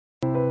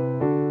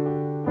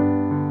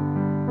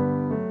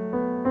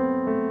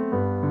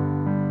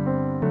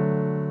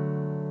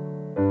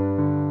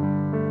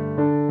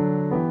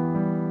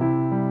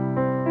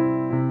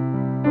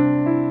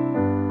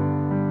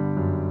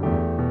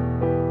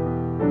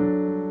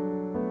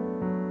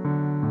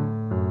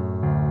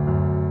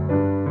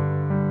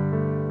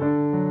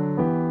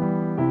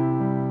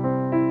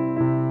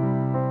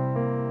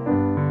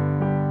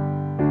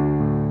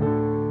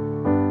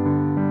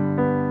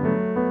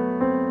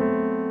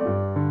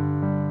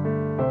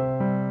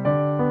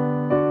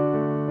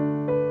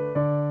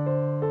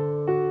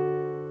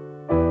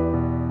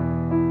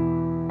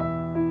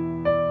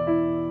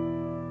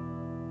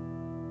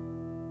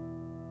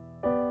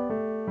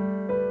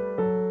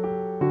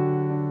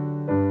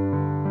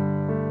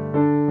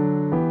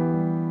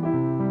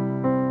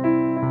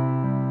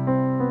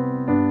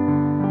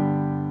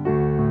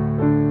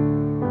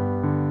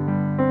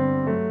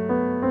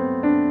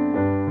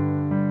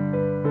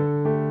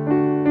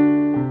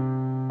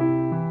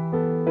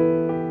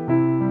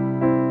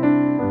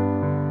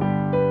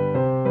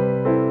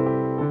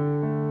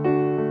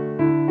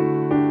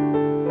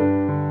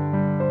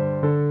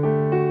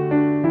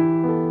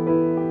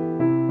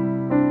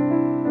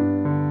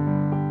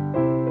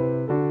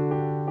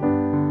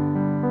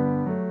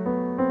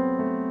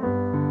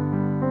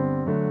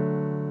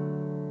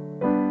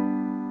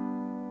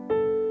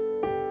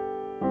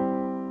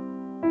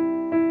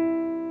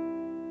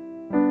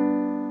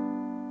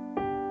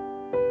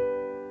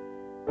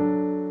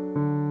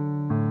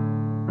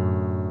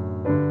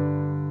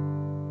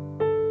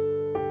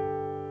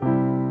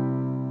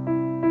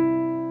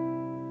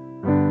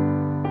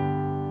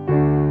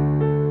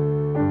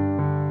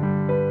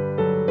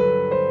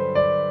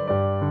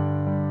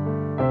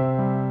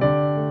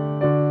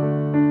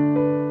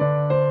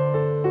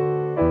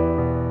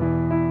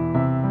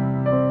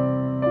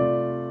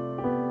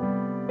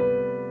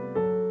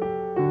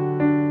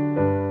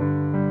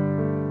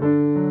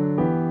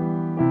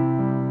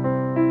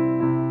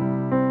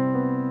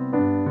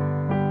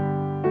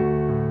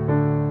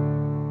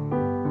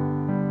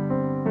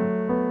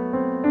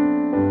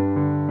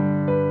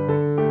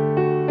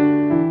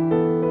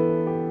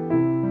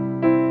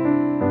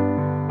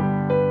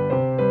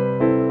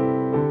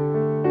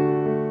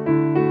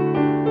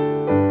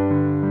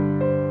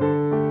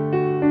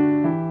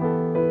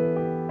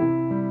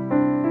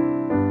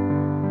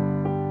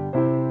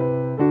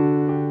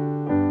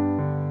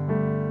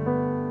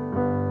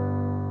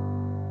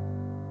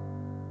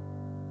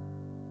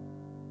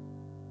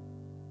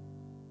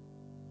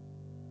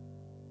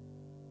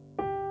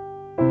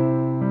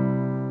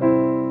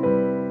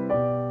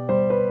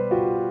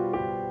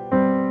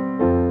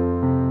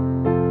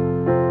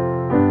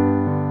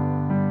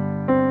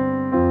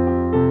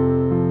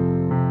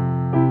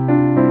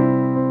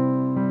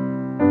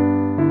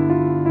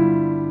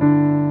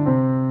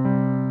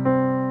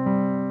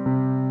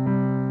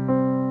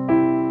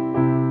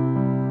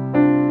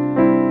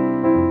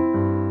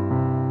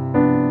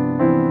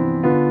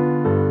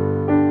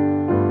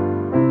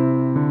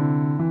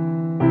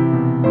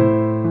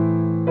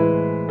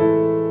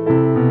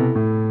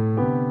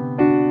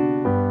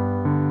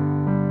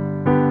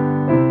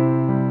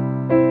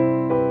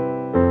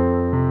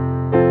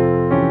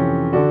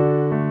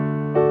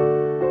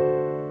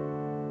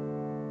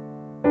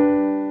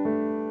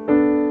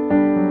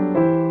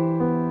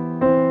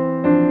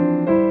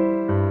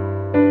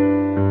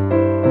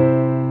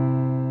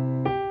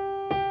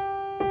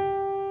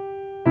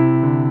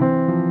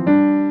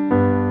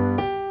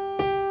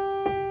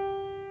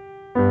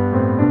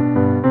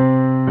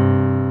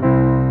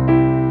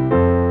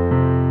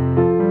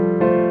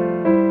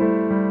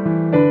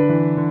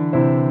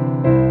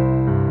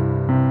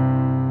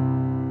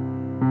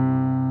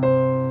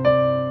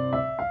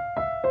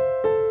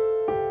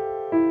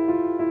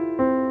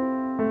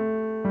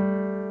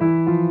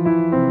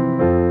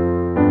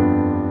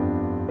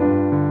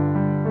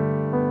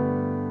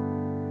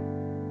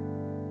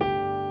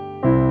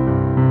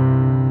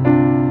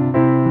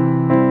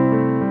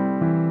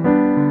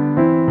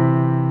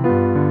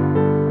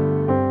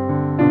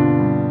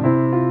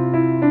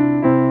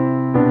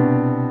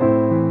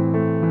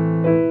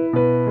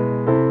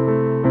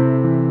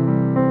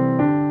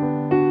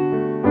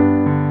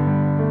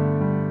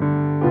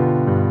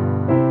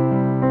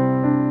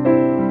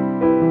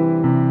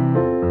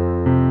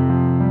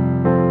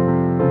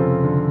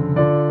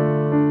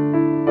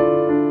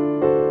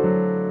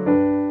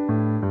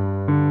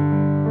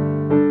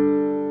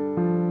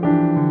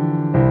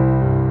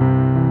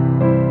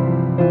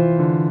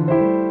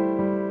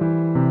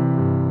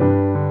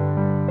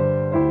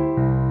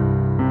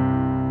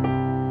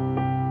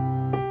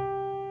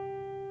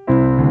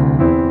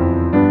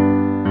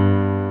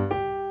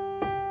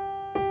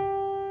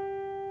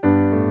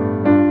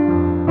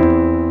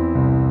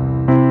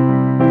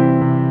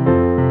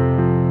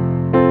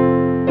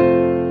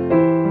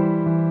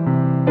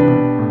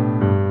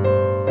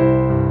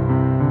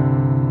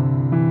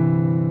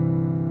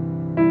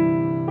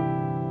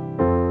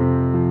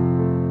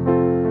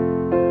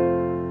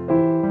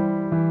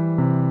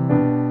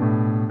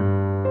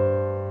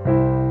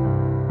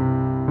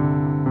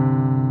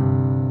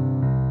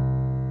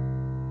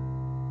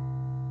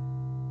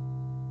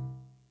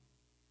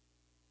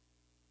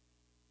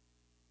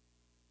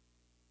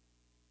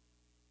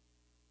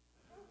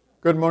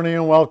Good morning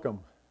and welcome.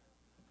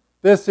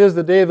 This is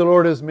the day the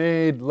Lord has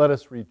made. Let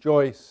us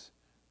rejoice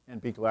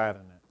and be glad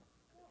in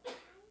it.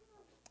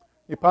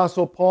 The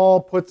Apostle Paul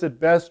puts it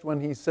best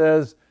when he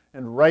says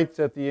and writes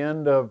at the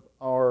end of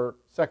our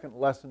second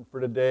lesson for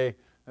today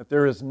that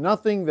there is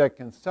nothing that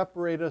can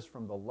separate us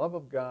from the love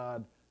of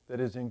God that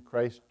is in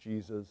Christ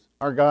Jesus.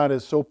 Our God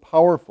is so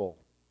powerful,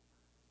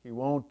 He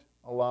won't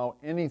allow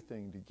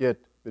anything to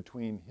get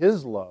between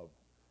His love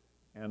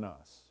and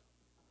us.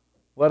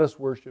 Let us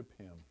worship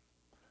Him.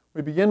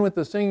 We begin with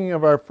the singing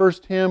of our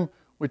first hymn,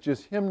 which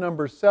is hymn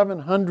number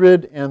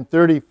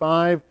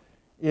 735.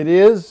 It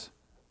is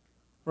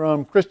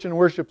from Christian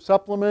Worship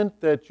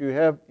Supplement that you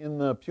have in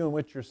the pew in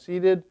which you're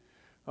seated.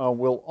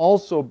 We'll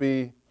also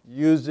be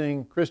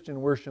using Christian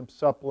Worship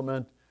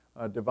Supplement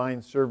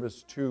Divine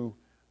Service 2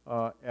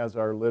 as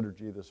our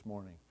liturgy this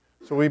morning.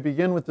 So we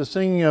begin with the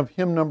singing of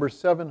hymn number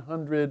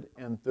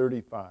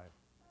 735.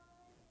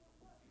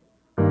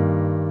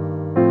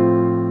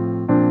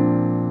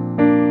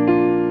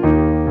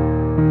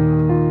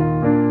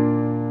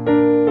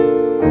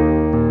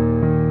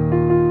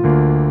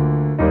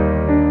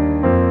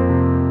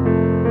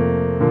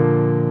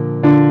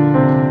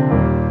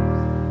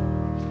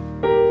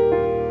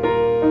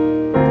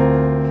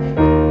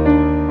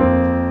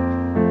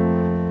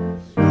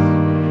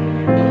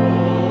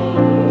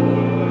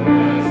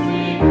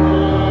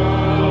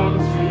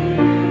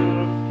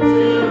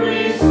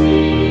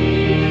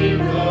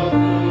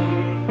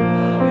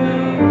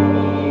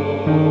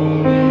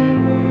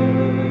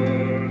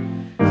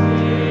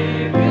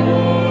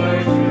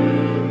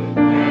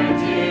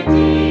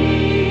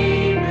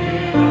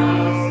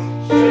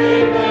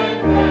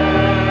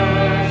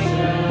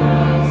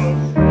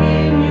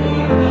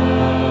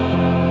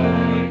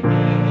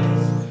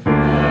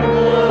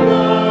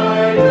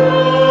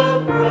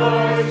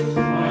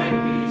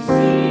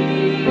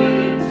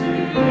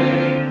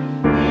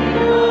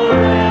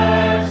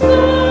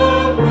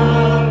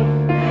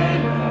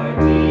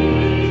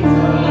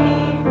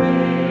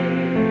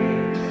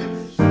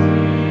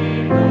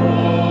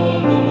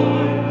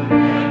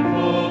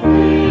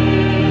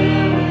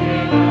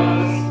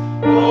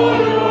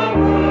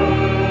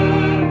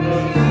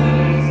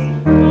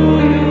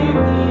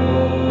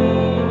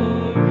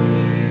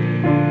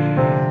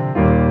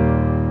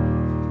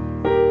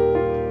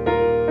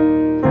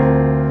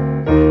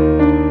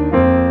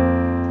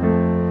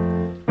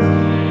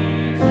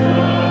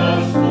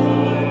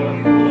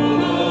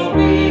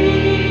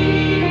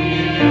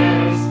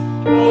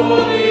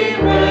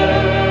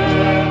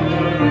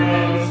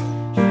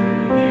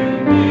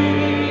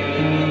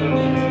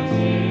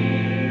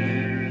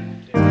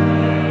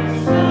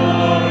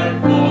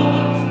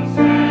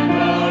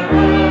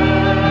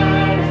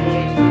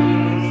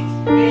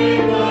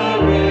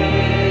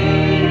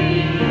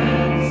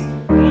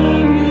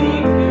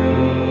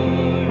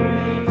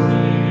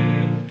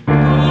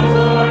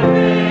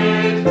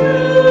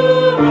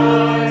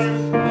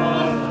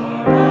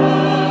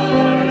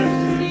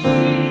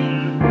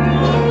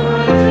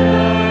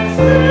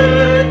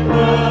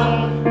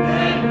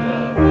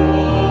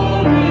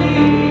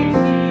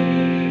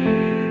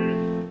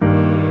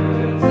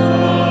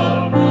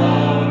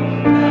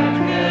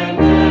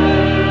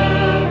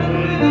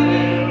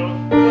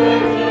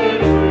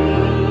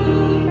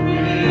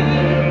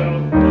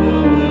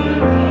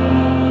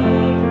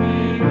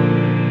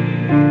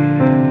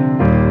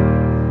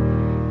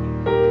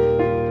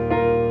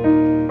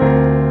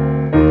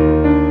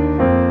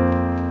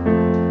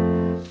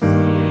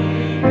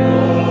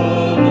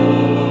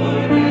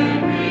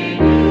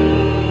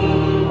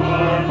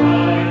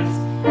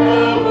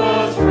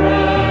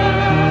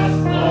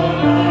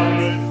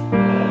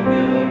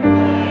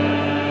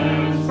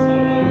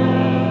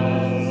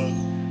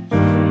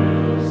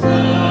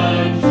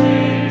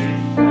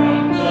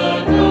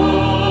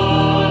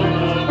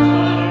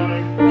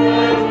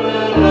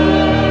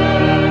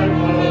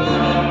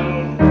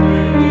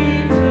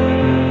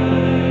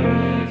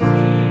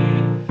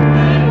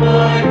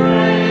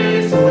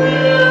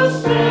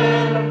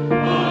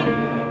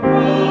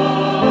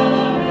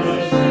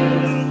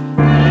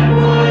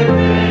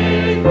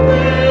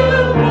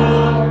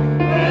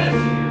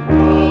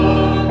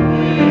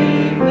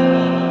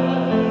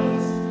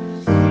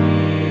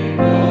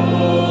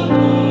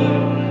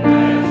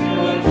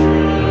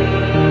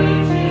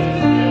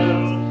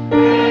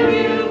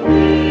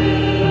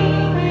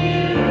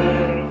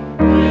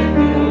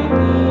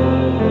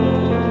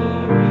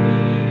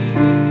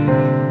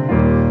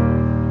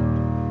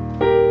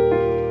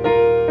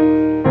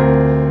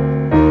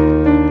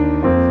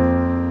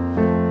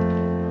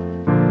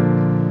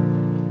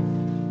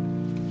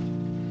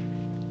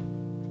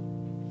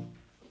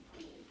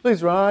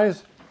 Please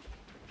rise.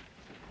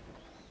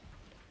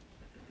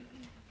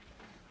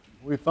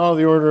 We follow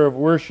the order of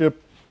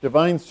worship.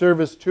 Divine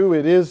Service 2,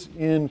 it is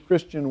in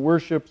Christian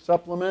Worship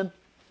Supplement.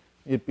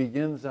 It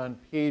begins on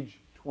page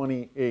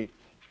 28.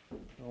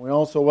 We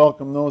also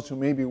welcome those who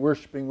may be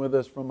worshiping with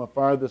us from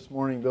afar this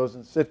morning, those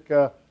in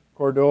Sitka,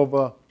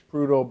 Cordova,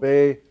 Prudhoe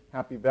Bay,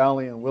 Happy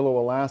Valley, and Willow,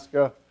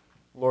 Alaska.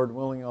 Lord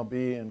willing, I'll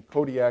be in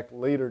Kodiak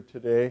later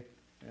today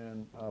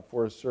and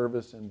for a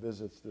service and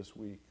visits this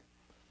week.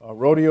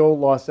 Rodeo,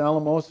 Los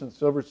Alamos and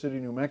Silver City,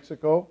 New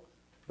Mexico,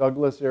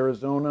 Douglas,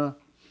 Arizona,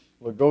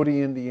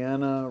 Lagodi,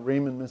 Indiana,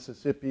 Raymond,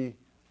 Mississippi,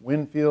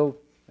 Winfield,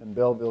 and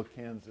Belleville,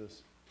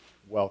 Kansas.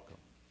 Welcome.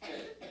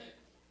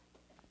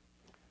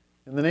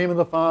 In the name of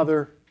the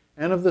Father,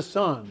 and of the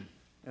Son,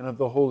 and of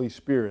the Holy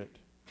Spirit.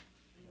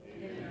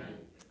 Amen.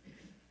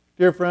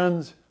 Dear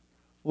friends,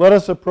 let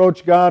us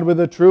approach God with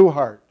a true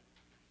heart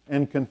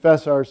and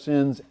confess our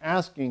sins,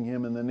 asking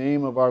Him in the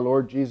name of our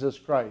Lord Jesus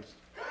Christ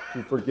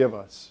to forgive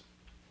us.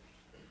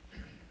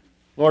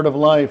 Lord of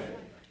life,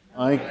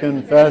 I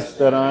confess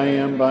that I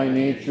am by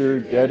nature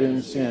dead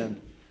in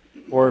sin,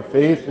 for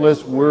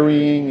faithless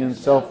worrying and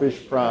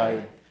selfish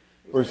pride,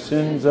 for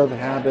sins of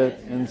habit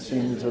and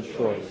sins of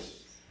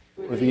choice,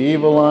 for the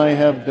evil I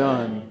have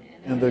done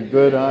and the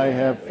good I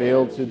have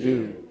failed to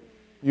do.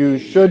 You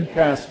should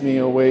cast me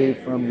away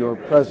from your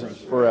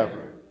presence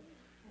forever.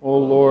 O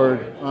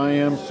Lord, I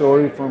am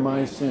sorry for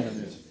my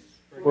sins.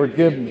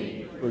 Forgive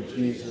me for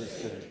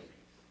Jesus' sake.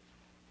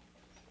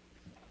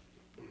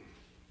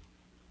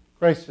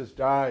 Christ has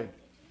died.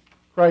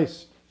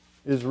 Christ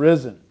is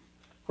risen.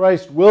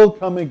 Christ will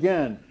come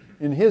again.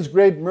 In His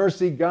great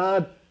mercy,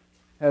 God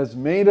has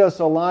made us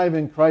alive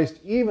in Christ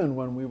even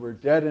when we were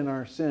dead in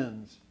our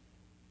sins.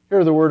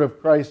 Hear the word of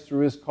Christ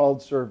through His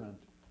called servant.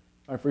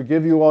 I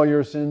forgive you all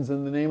your sins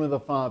in the name of the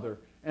Father,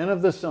 and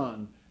of the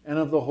Son, and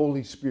of the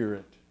Holy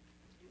Spirit.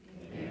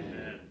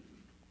 Amen.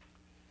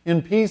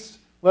 In peace,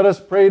 let us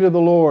pray to the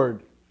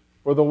Lord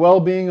for the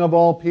well-being of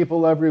all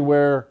people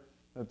everywhere,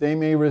 that they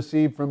may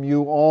receive from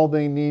you all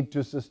they need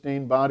to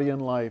sustain body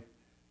and life.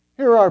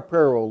 Hear our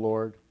prayer, O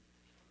Lord.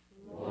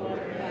 Lord,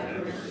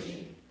 have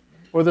mercy.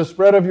 For the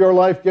spread of your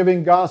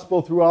life-giving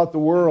gospel throughout the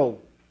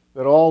world,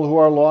 that all who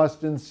are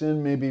lost in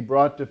sin may be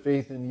brought to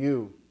faith in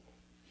you.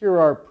 Hear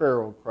our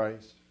prayer, O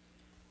Christ.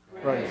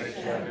 Christ,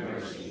 have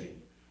mercy.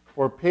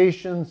 For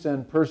patience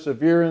and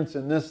perseverance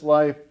in this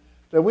life,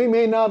 that we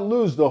may not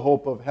lose the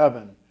hope of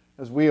heaven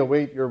as we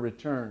await your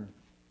return.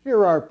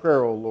 Hear our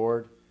prayer, O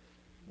Lord.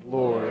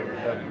 Lord,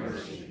 have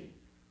mercy.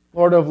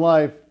 Lord of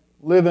life,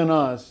 live in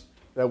us,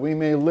 that we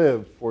may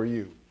live for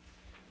you.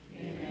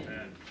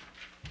 Amen.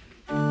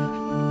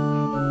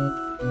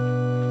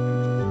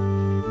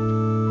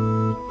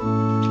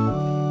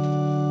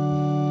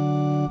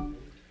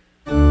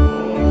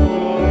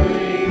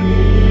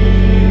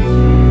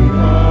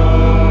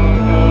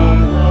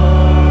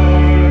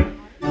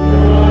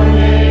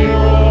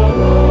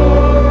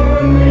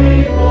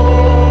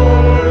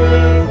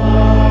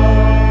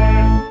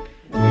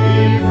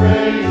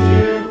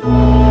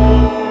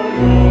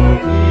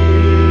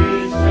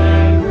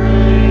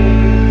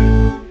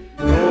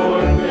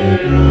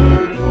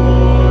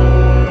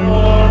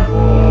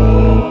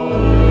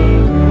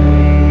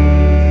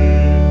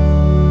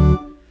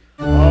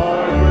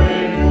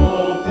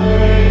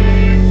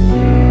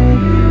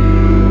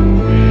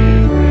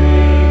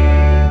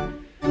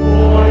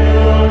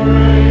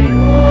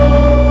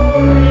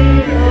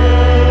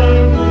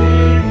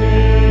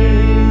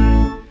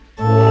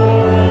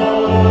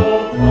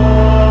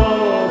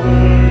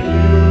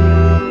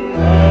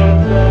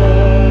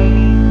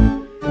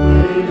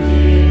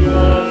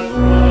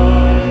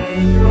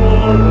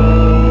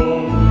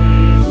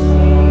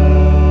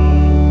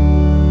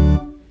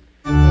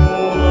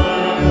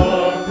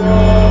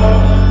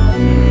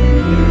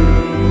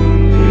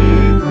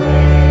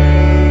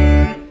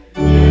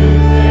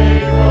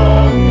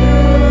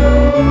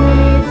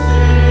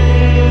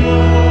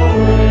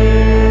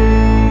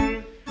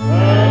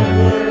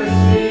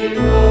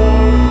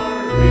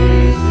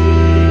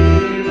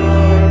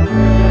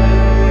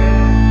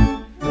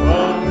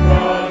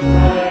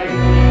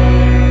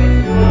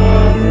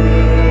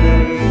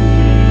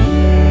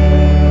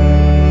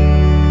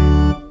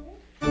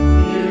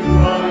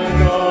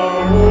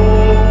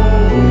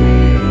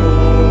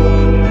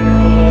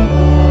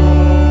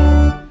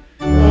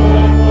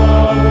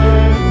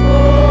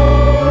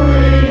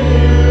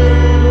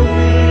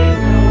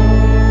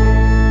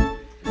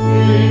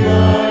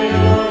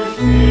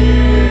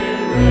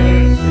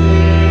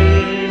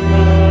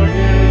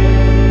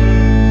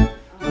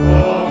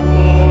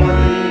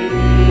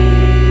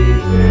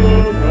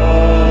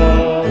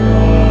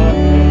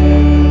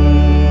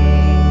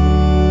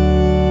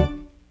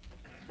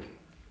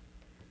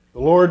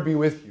 Lord be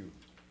with you.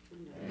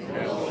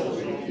 And also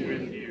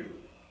with you.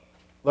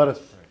 Let us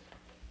pray.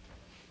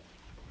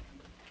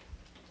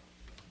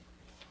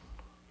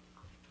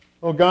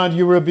 O God,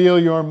 you reveal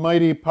your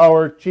mighty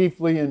power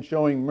chiefly in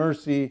showing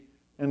mercy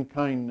and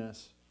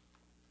kindness.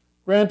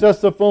 Grant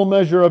us the full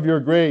measure of your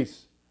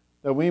grace,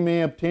 that we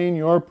may obtain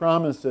your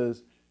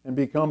promises and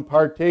become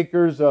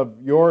partakers of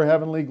your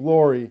heavenly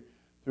glory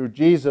through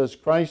Jesus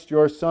Christ,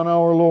 your Son,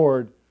 our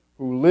Lord,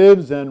 who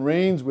lives and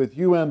reigns with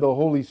you and the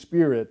Holy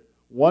Spirit,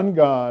 one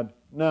God,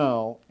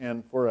 now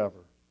and forever.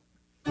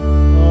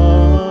 Amen.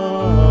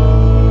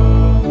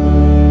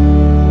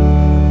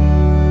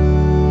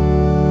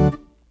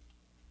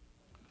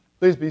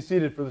 Please be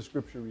seated for the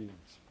scripture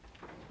readings.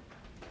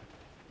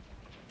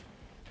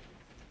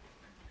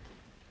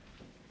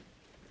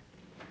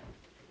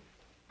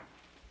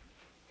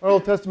 Our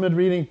Old Testament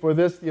reading for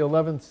this, the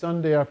 11th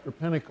Sunday after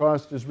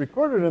Pentecost, is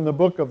recorded in the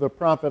book of the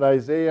prophet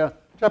Isaiah,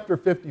 chapter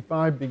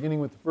 55, beginning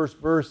with the first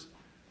verse.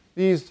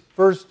 These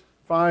first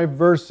 5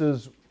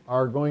 verses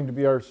are going to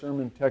be our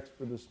sermon text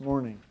for this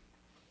morning.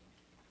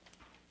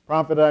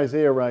 Prophet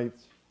Isaiah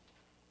writes,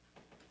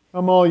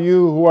 "Come all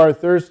you who are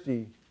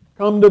thirsty,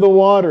 come to the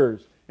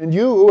waters, and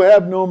you who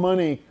have no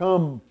money,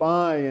 come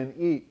buy and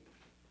eat.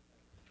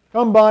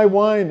 Come buy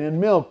wine and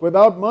milk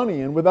without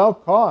money and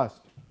without cost.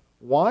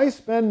 Why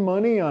spend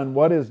money on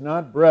what is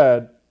not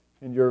bread,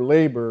 and your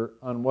labor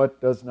on what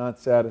does not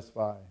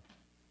satisfy?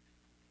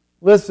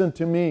 Listen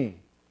to me,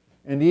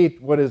 and eat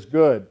what is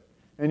good,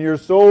 and your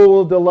soul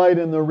will delight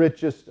in the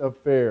richest of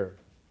fare.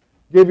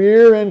 Give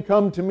ear and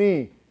come to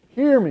me,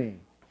 hear me,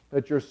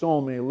 that your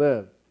soul may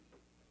live.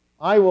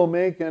 I will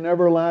make an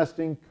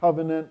everlasting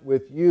covenant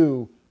with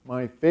you,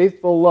 my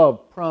faithful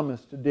love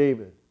promised to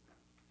David.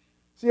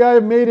 See, I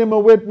have made him a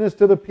witness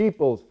to the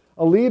peoples,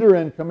 a leader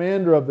and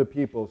commander of the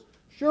peoples.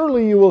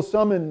 Surely you will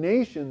summon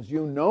nations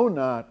you know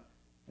not,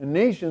 and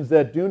nations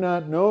that do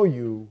not know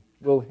you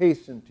will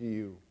hasten to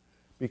you,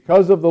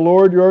 because of the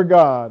Lord your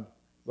God,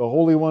 the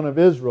Holy One of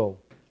Israel,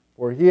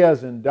 for he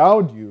has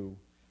endowed you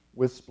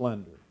with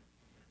splendor."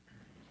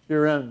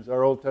 Here ends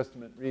our Old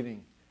Testament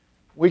reading.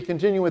 We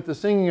continue with the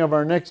singing of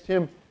our next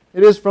hymn.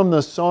 It is from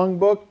the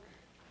Songbook,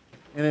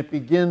 and it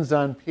begins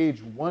on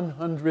page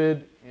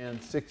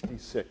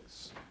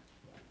 166.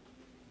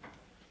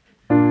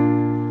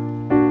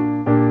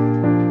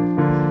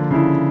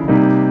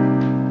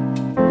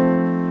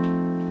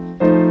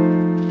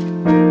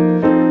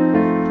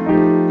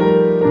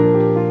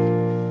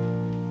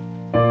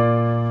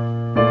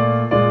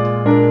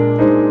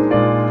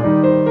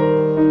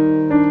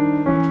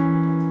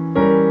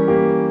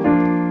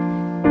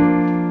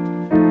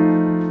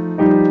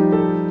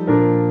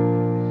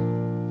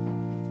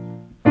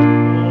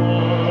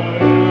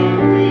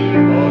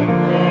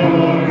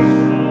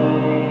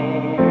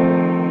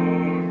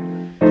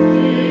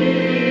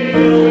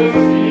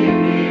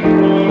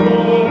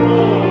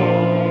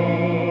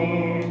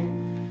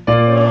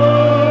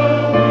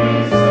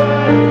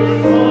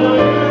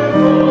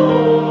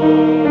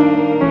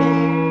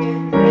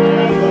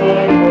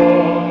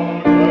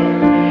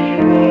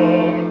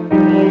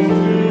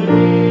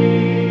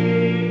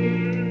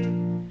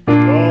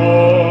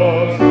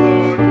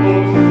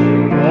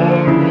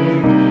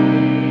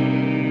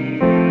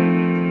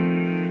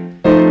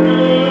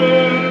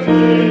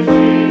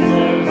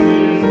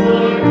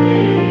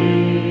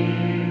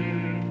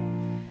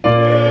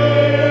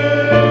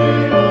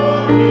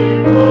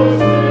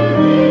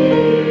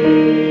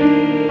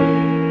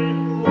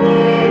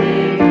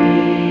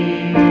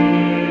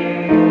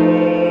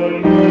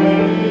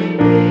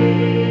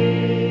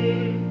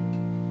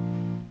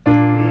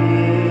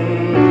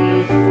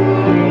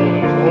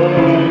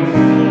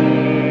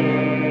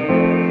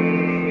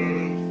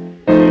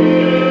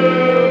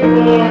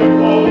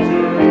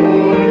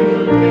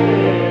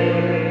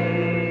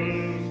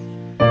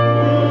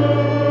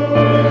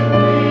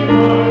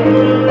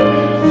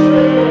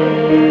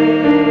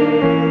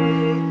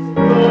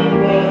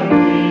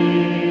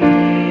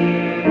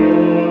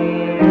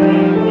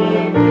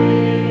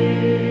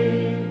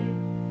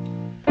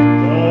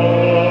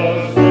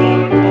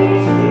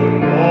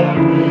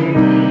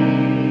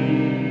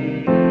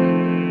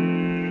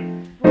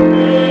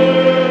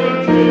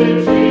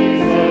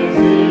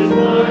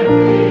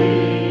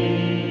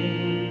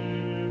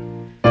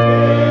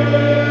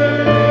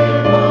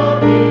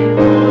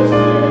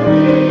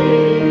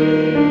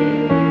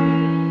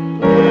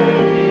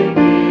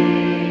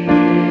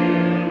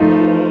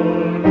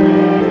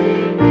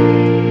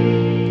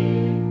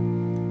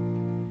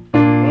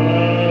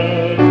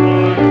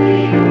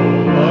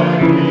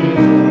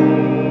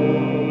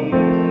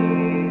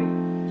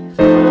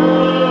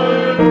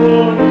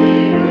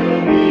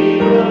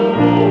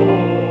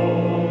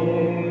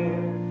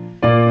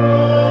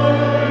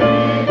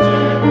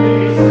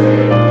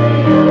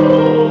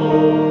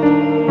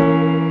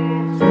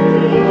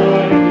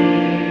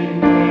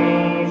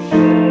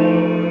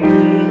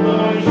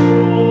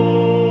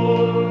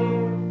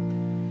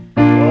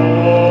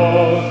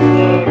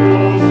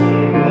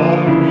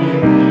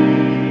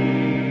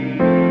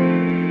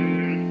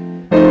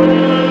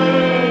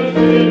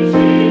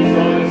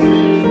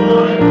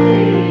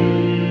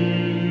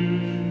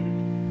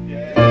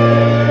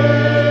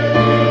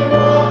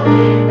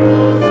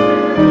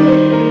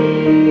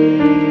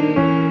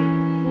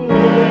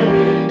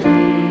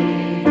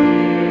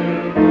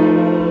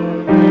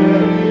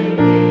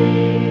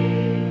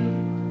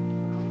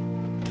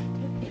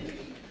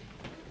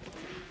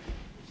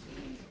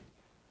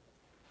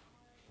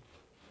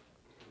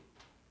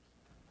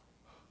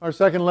 Our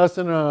second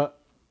lesson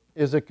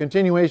is a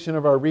continuation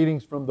of our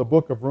readings from the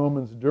book of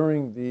Romans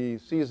during the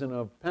season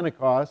of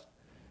Pentecost.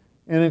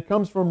 And it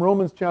comes from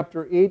Romans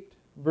chapter 8,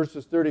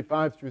 verses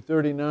 35 through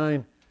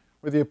 39,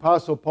 where the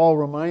Apostle Paul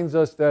reminds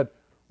us that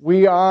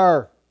we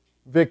are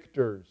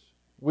victors.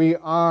 We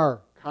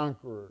are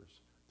conquerors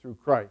through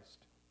Christ.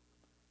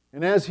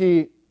 And as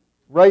he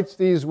writes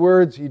these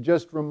words, he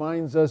just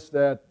reminds us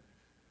that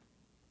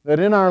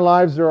in our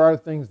lives there are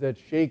things that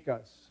shake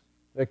us,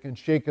 that can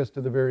shake us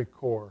to the very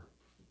core.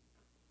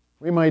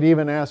 We might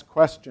even ask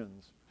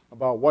questions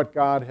about what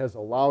God has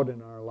allowed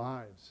in our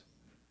lives.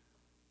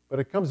 But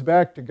it comes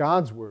back to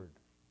God's Word,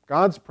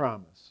 God's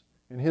promise,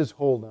 and His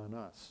hold on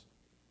us.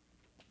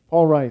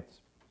 Paul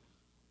writes,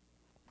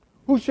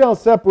 "Who shall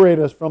separate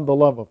us from the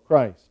love of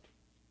Christ?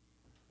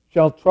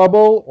 Shall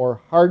trouble or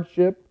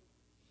hardship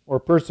or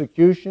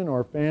persecution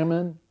or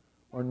famine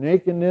or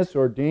nakedness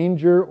or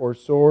danger or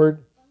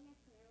sword?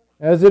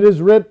 As it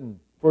is written,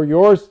 for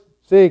your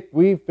sake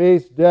we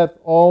face death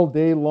all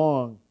day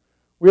long.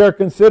 We are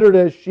considered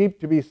as sheep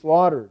to be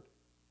slaughtered.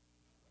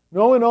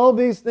 No, in all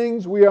these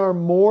things we are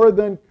more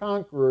than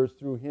conquerors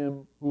through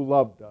Him who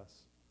loved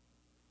us.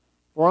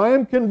 For I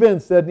am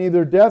convinced that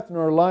neither death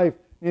nor life,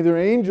 neither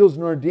angels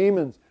nor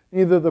demons,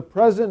 neither the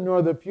present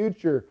nor the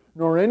future,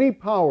 nor any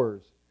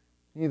powers,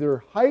 neither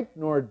height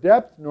nor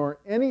depth nor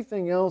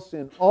anything else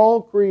in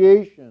all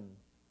creation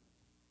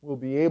will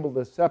be able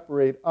to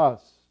separate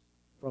us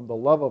from the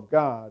love of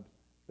God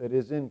that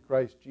is in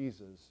Christ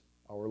Jesus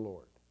our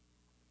Lord."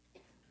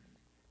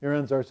 Here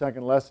ends our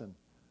second lesson.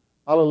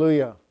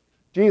 Hallelujah.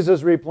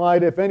 Jesus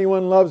replied, "If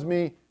anyone loves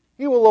me,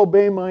 he will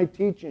obey my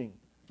teaching.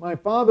 My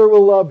Father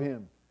will love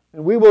him,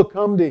 and we will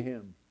come to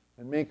him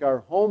and make our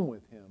home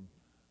with him."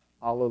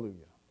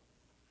 Hallelujah.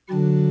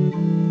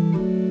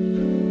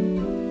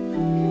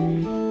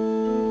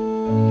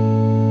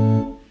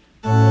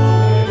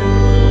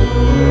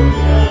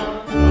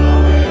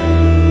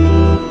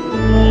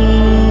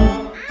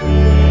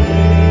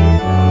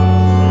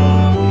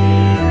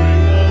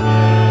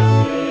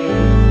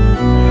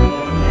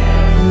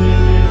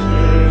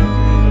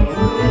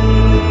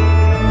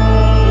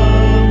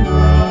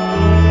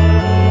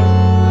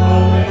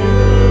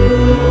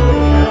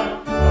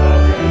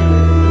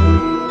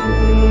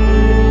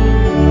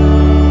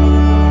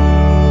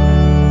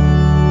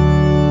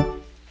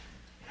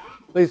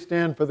 Please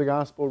stand for the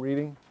gospel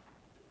reading.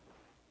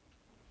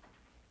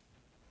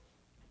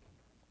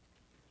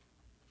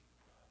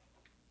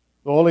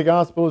 The Holy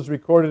Gospel is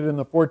recorded in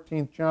the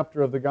 14th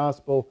chapter of the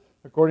Gospel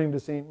according to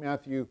St.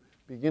 Matthew,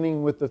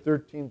 beginning with the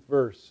 13th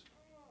verse.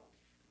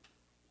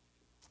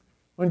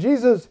 When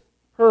Jesus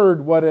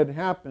heard what had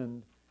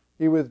happened,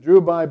 he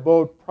withdrew by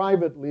boat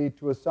privately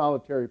to a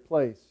solitary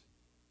place.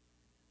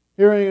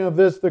 Hearing of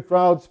this, the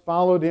crowds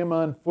followed him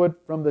on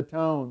foot from the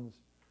towns.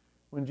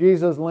 When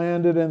Jesus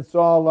landed and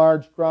saw a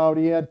large crowd,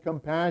 he had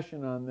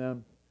compassion on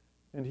them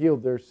and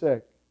healed their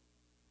sick.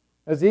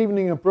 As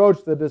evening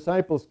approached, the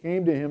disciples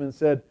came to him and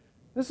said,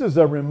 "This is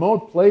a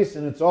remote place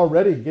and it's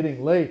already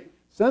getting late.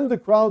 Send the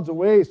crowds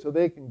away so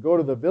they can go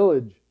to the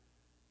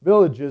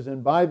villages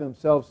and buy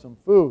themselves some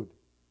food."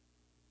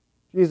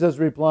 Jesus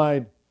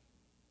replied,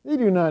 "They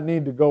do not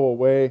need to go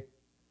away.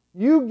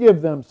 You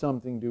give them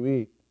something to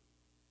eat."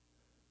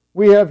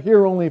 "We have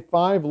here only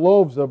 5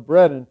 loaves of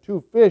bread and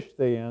 2 fish,"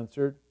 they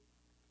answered.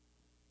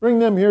 "Bring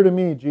them here to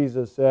me," he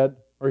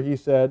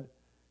said,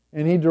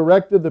 and he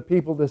directed the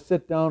people to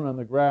sit down on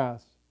the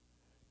grass.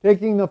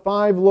 Taking the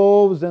 5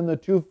 loaves and the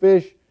 2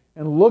 fish,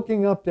 and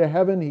looking up to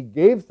heaven, he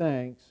gave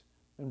thanks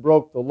and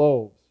broke the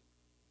loaves.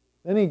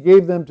 Then he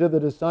gave them to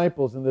the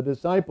disciples, and the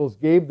disciples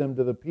gave them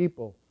to the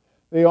people.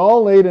 They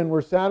all ate and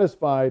were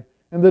satisfied,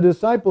 and the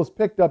disciples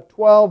picked up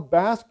 12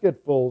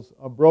 basketfuls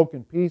of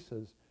broken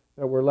pieces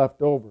that were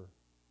left over.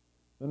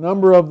 The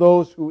number of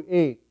those who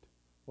ate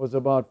was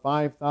about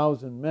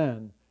 5,000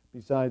 men,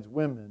 besides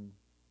women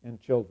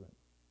and children.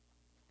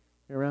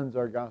 Here ends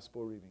our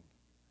gospel reading.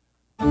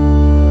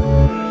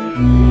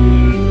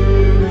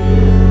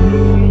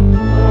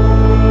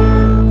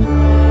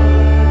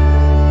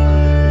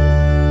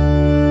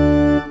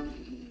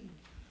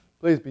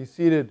 Please be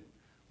seated.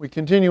 We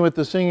continue with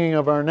the singing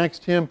of our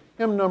next hymn,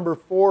 hymn number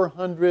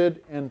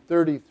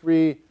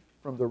 433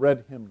 from the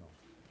Red Hymnal.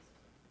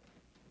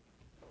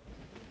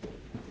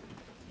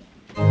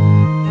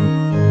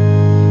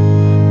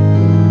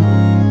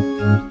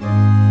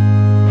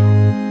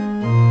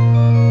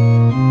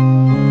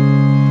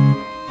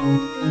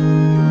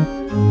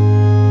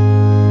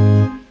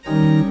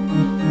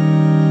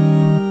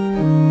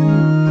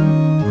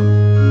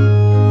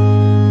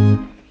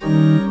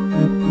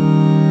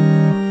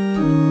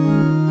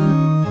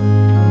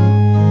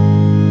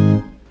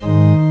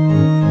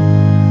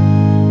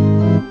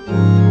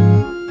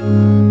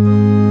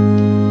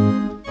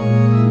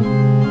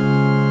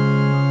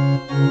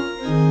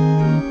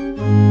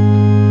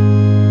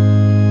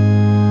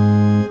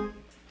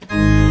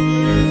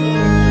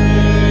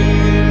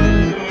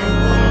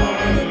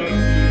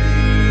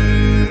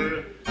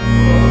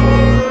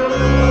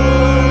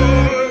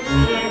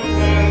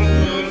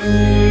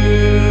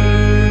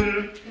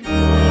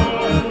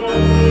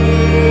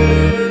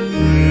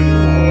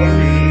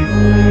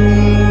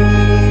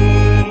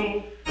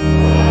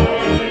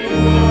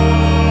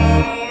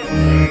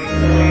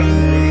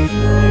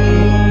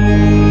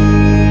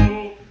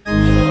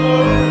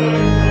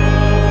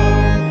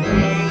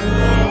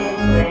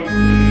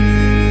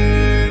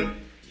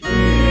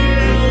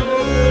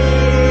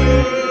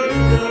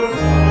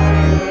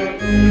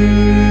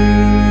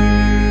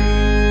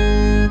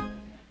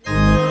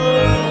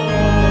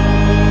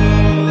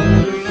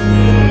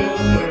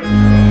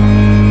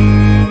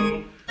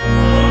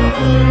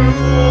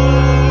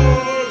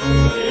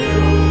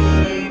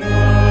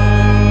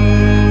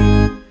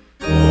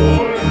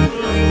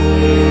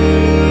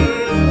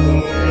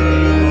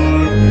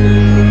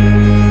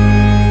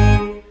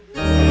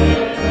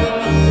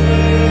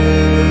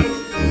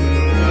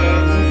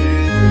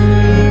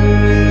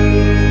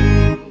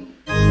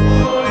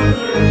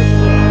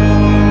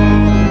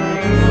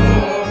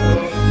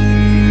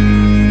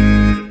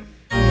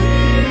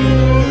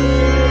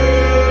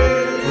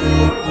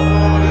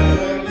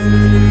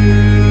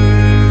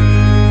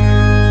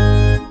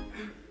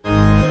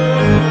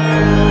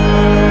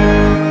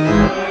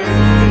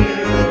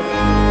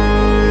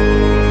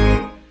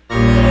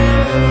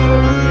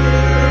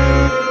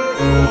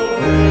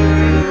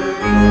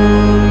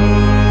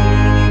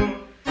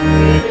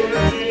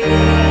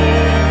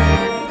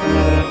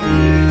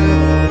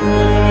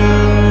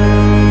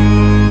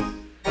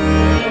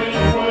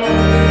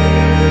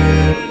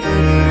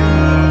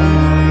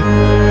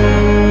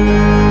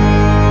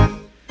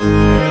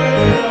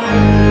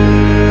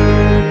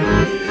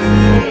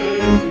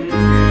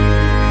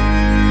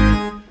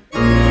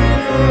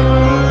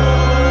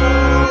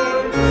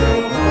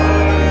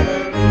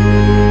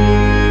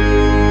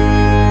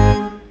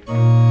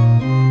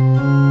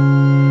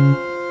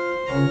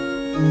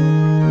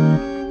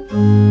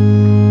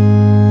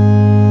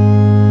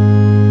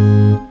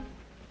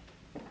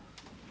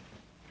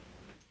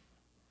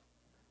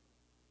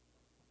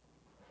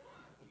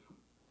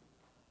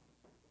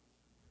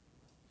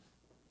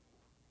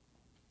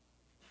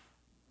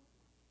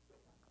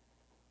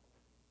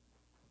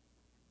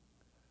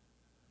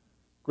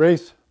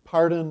 Grace,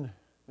 pardon,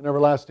 and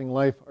everlasting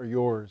life are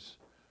yours,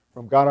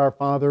 from God our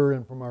Father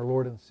and from our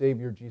Lord and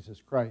Savior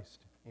Jesus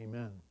Christ.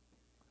 Amen.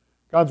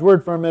 God's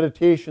word for our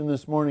meditation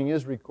this morning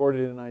is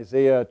recorded in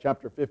Isaiah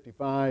chapter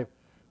 55,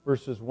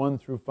 verses 1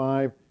 through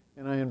 5,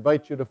 and I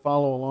invite you to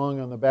follow along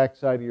on the back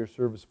side of your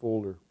service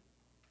folder.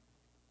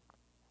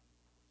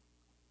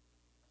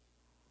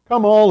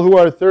 Come all who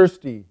are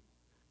thirsty,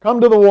 come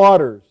to the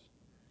waters,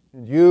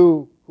 and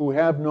you who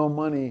have no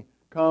money,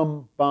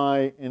 come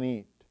buy and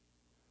eat.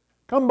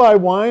 Come buy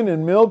wine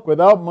and milk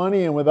without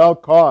money and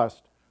without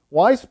cost.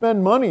 Why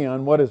spend money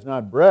on what is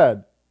not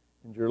bread,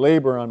 and your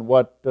labor on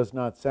what does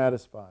not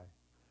satisfy?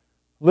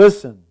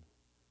 Listen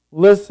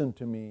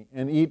to me,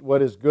 and eat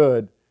what is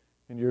good,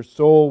 and your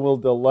soul will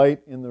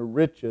delight in the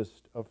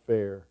richest of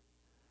fare.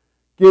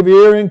 Give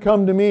ear and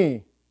come to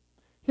me.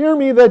 Hear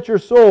me that your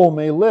soul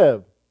may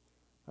live.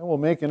 I will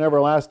make an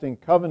everlasting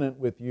covenant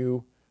with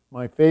you,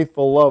 my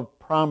faithful love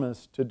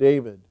promised to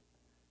David.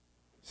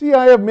 See,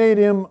 I have made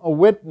him a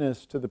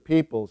witness to the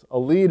peoples, a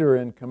leader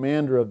and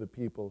commander of the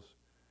peoples.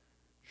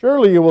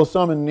 Surely you will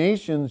summon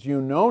nations you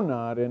know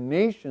not, and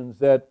nations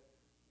that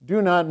do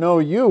not know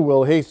you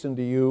will hasten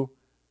to you,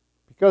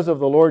 because of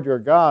the Lord your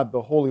God,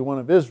 the Holy One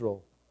of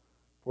Israel,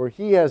 for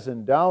he has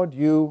endowed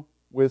you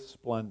with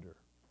splendor.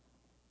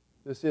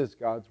 This is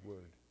God's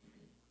word.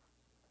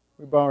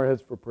 We bow our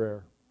heads for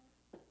prayer.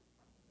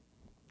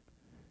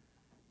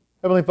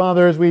 Heavenly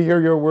Father, as we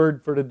hear your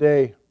word for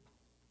today,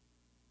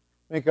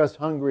 make us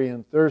hungry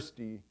and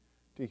thirsty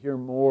to hear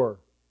more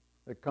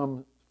that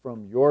comes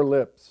from your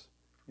lips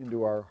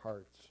into our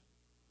hearts.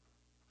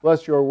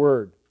 Bless your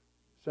word.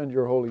 Send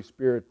your Holy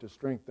Spirit to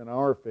strengthen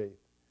our faith.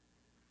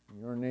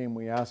 In your name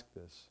we ask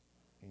this.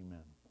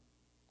 Amen.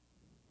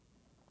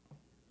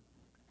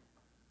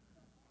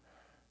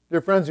 Dear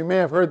friends, you may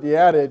have heard the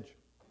adage,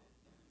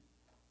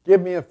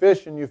 give me a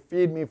fish and you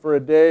feed me for a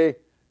day.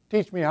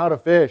 Teach me how to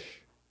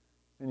fish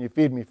and you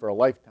feed me for a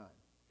lifetime.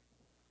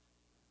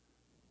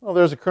 Well,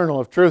 there's a kernel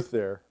of truth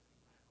there.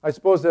 I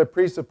suppose that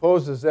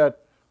presupposes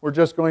that we're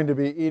just going to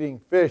be eating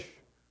fish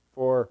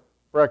for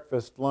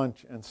breakfast,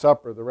 lunch, and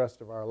supper the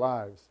rest of our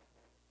lives.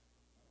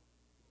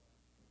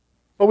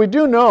 But we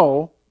do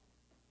know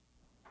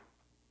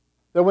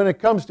that when it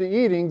comes to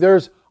eating,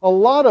 there's a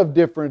lot of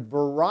different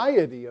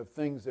variety of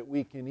things that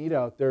we can eat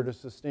out there to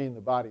sustain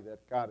the body that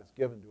God has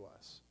given to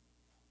us.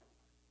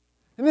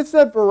 And it's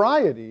that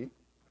variety,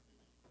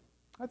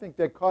 I think,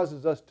 that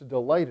causes us to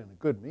delight in a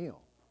good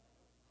meal.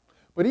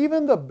 But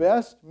even the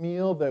best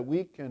meal that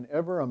we can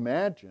ever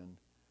imagine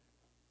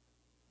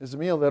is a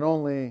meal that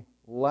only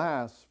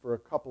lasts for a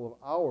couple of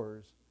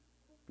hours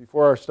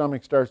before our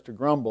stomach starts to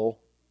grumble.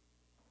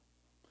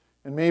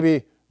 And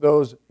maybe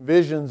those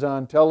visions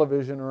on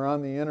television or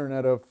on the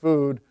internet of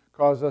food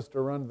cause us to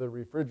run to the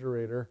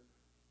refrigerator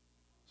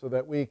so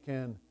that we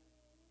can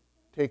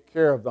take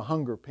care of the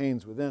hunger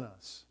pains within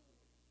us.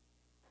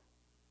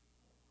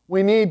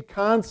 We need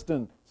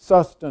constant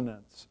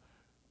sustenance.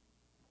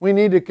 We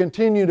need to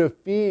continue to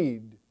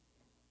feed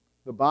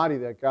the body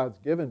that God's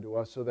given to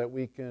us so that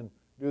we can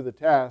do the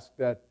task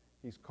that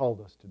He's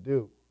called us to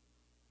do.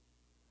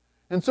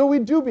 And so we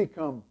do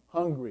become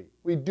hungry.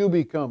 We do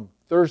become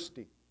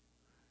thirsty.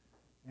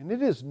 And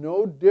it is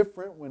no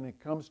different when it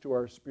comes to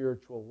our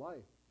spiritual life.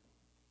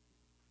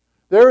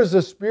 There is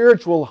a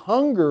spiritual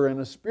hunger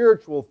and a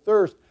spiritual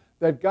thirst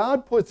that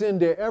God puts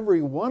into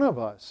every one of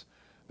us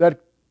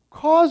that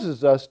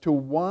causes us to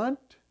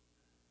want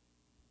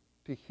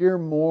to hear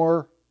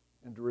more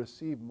and to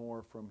receive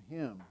more from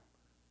Him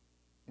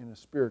in a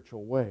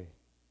spiritual way.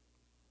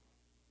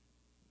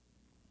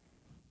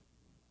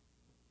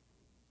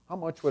 How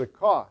much would it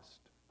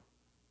cost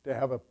to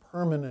have a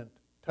permanent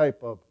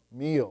type of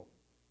meal?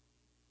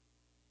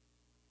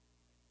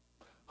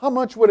 How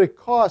much would it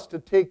cost to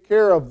take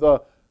care of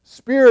the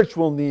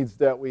spiritual needs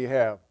that we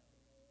have?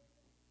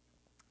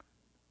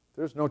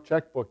 There's no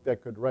checkbook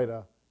that could write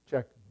a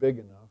check big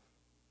enough.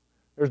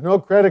 There's no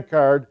credit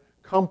card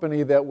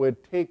company that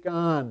would take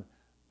on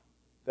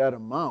that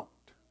amount.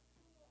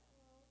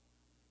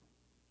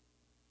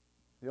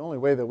 The only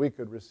way that we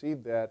could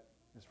receive that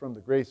is from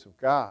the grace of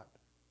God.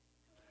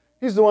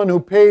 He's the one who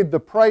paid the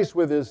price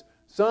with His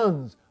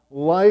Son's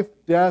life,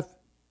 death,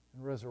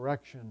 and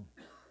resurrection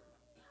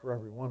for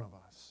every one of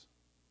us.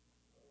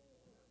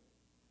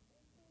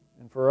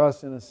 And for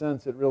us, in a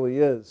sense, it really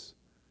is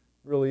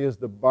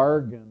the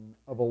bargain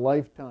of a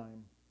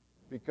lifetime,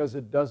 because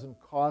it doesn't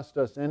cost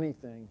us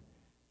anything,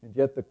 and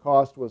yet the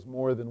cost was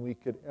more than we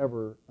could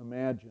ever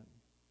imagine.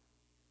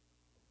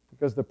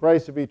 Because the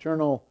price of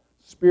eternal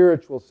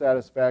spiritual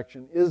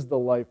satisfaction is the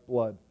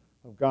lifeblood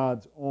of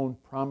God's own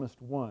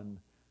promised one,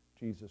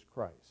 Jesus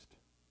Christ.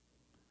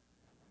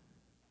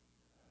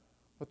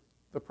 But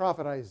the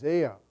prophet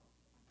Isaiah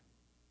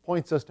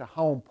points us to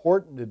how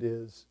important it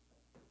is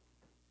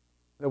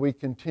that we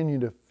continue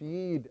to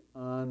feed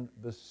on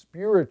the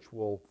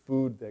spiritual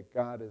food that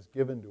God has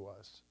given to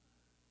us.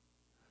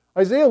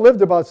 Isaiah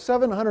lived about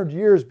 700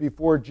 years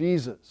before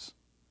Jesus.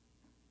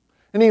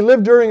 And he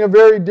lived during a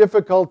very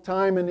difficult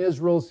time in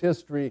Israel's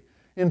history.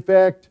 In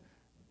fact,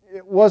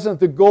 it wasn't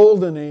the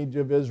golden age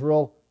of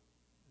Israel.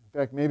 In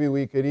fact, maybe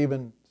we could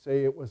even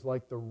say it was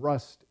like the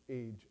rust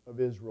age of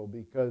Israel,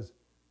 because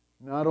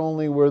not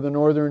only were the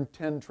northern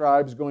 10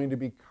 tribes going to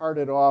be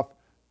carted off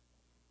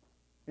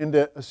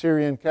into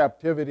Assyrian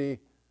captivity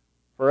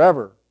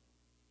forever,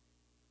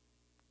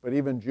 but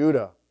even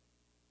Judah,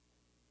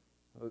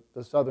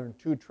 the southern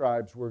 2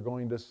 tribes, were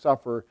going to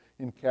suffer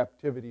in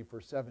captivity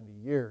for 70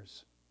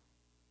 years.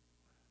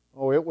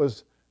 Oh, it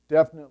was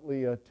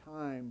definitely a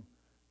time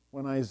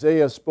when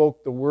Isaiah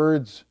spoke the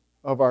words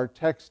of our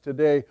text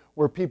today,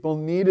 where people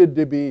needed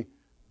to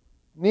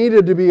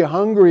be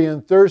hungry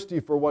and thirsty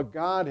for what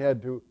God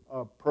had to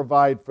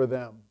provide for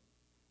them.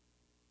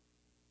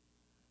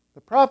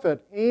 The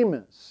prophet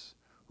Amos,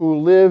 who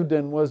lived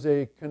and was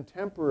a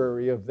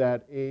contemporary of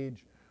that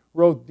age,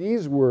 wrote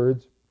these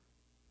words.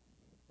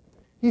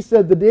 He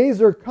said, "The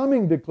days are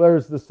coming,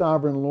 declares the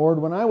sovereign Lord,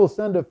 when I will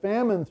send a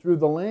famine through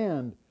the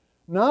land,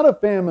 not a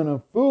famine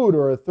of food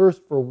or a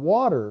thirst for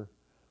water,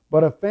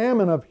 but a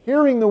famine of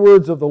hearing the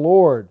words of the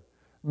Lord.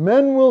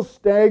 Men will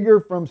stagger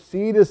from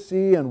sea to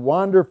sea and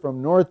wander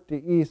from north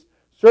to east,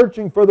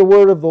 searching for the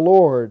word of the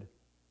Lord,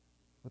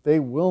 but they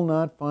will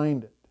not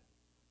find it."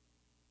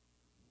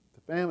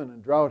 The famine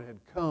and drought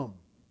had come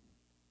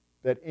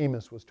that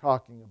Amos was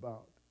talking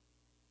about,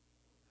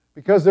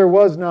 because there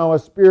was now a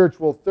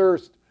spiritual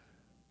thirst,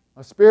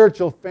 a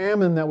spiritual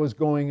famine that was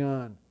going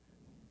on.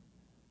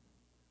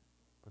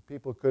 But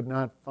people could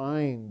not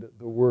find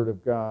the Word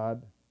of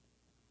God.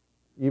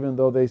 Even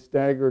though they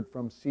staggered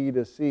from sea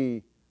to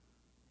sea,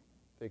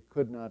 they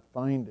could not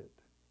find it.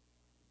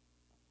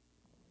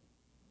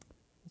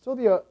 So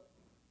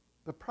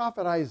the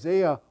prophet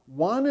Isaiah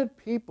wanted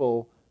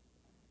people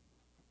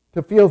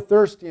to feel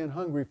thirsty and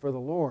hungry for the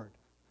Lord.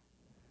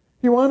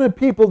 He wanted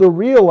people to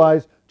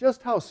realize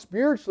just how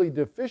spiritually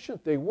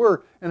deficient they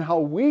were and how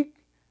weak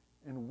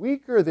and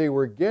weaker they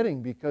were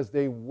getting, because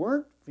they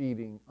weren't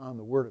feeding on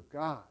the Word of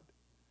God.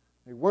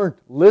 They weren't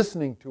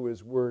listening to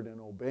His Word and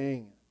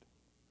obeying it.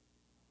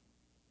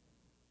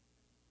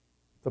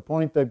 The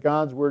point that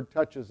God's Word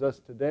touches us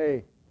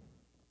today,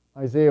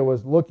 Isaiah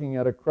was looking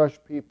at a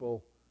crushed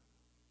people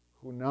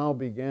who now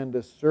began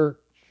to search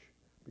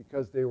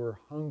because they were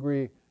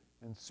hungry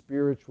and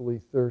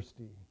spiritually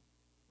thirsty.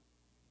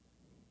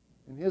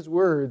 And his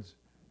words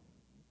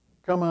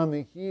come on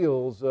the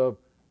heels of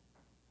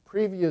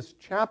previous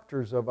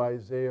chapters of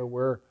Isaiah,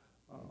 where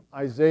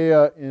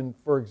Isaiah,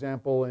 for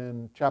example,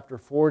 in chapter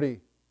 40,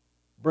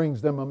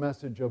 brings them a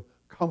message of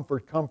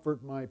comfort,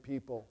 comfort my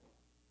people.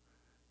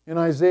 In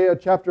Isaiah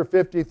chapter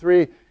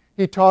 53,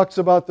 he talks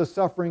about the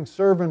suffering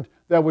servant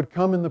that would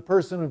come in the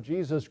person of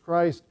Jesus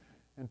Christ,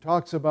 and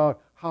talks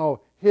about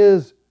how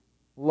His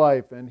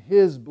life and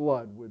His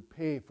blood would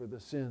pay for the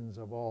sins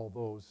of all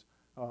those,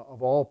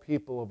 of all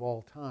people of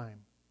all time.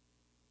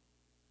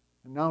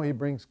 And now he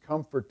brings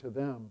comfort to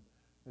them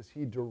as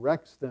he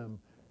directs them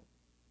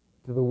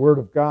to the Word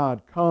of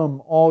God.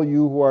 "Come, all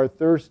you who are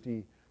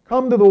thirsty,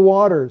 come to the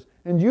waters,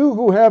 and you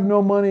who have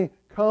no money,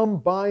 come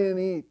buy and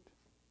eat.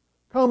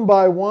 Come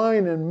buy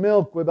wine and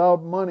milk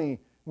without money,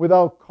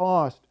 without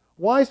cost.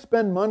 Why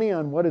spend money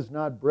on what is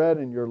not bread,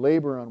 and your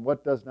labor on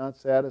what does not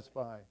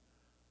satisfy?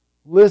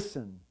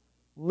 Listen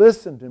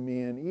to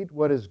me, and eat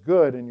what is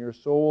good, and your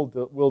soul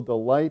will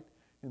delight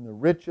in the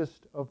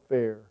richest of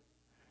fare.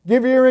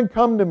 Give ear and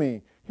come to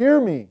me.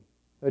 Hear me,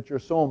 that your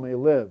soul may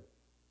live.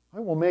 I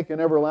will make an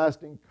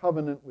everlasting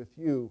covenant with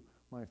you,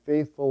 my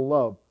faithful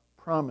love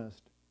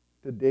promised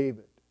to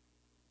David."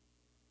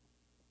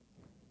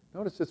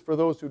 Notice it's for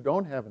those who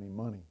don't have any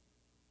money.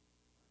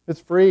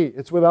 It's free.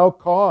 It's without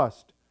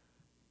cost.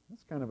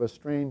 That's kind of a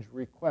strange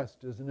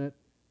request, isn't it?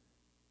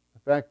 The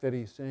fact that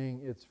he's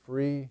saying it's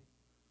free.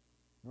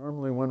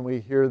 Normally when we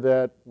hear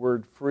that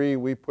word free,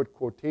 we put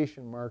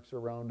quotation marks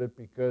around it,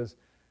 because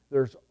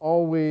there's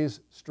always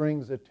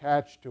strings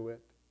attached to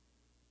it.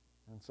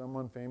 And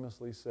someone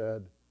famously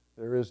said,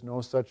 there is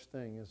no such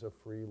thing as a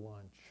free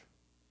lunch.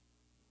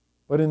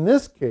 But in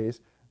this case,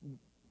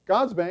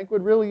 God's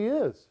banquet really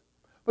is.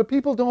 But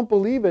people don't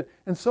believe it,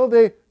 and so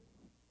they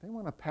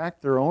want to pack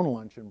their own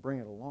lunch and bring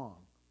it along.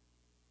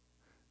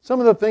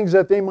 Some of the things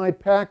that they might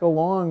pack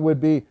along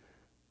would be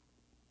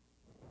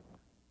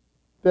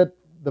that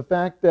the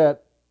fact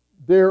that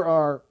there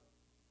are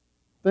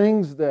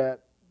things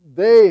that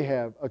they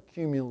have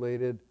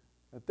accumulated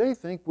that they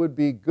think would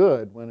be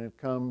good when it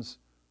comes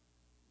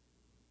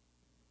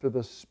to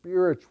the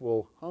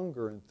spiritual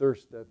hunger and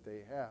thirst that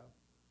they have.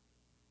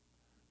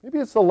 Maybe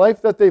it's the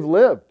life that they've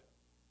lived,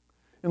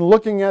 and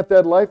looking at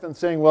that life and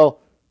saying, well,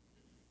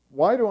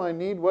 why do I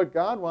need what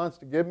God wants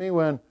to give me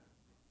when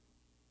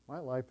my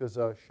life is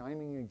a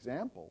shining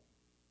example?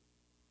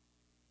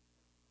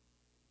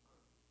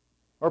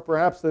 Or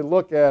perhaps they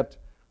look at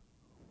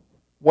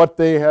what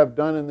they have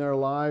done in their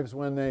lives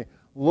when they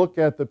look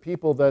at the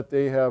people that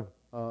they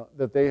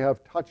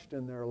have touched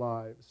in their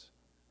lives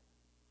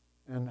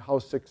and how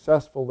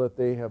successful that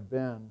they have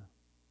been.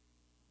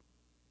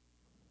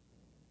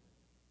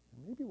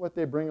 Maybe what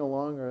they bring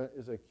along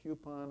is a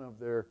coupon of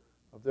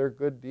their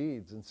good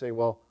deeds, and say,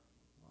 well,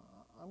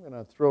 I'm going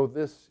to throw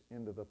this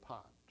into the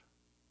pot.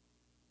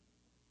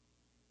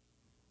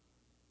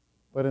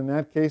 But in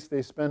that case,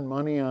 they spend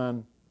money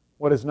on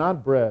what is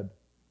not bread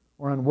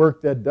or on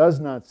work that does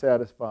not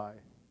satisfy.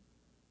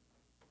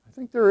 I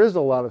think there is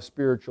a lot of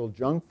spiritual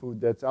junk food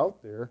that's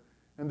out there,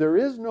 and there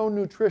is no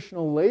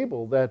nutritional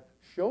label that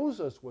shows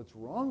us what's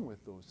wrong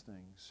with those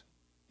things.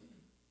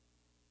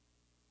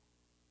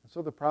 And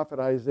so the prophet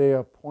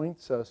Isaiah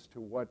points us to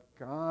what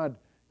God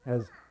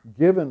has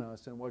given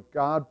us and what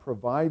God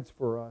provides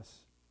for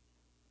us.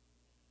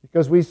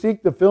 Because we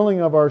seek the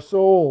filling of our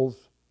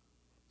souls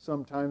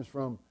sometimes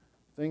from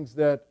things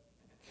that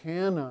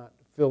cannot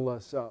fill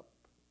us up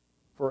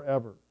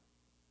forever.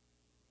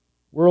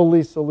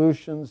 Worldly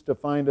solutions to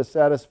find a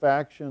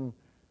satisfaction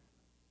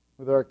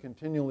with our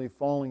continually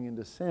falling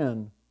into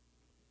sin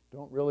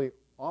don't really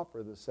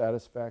offer the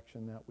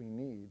satisfaction that we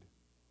need.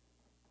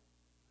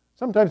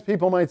 Sometimes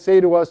people might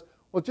say to us,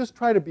 well, just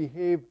try to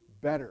behave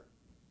better.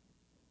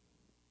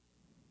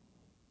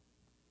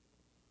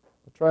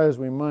 But try as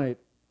we might,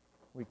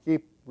 we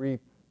keep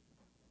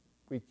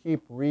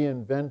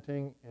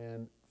reinventing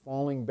and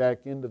falling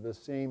back into the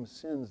same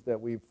sins that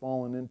we've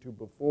fallen into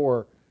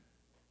before,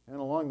 and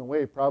along the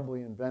way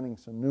probably inventing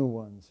some new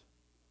ones.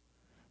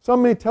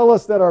 Some may tell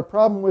us that our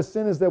problem with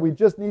sin is that we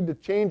just need to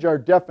change our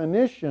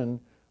definition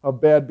of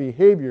bad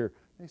behavior.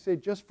 They say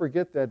just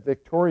forget that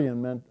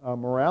Victorian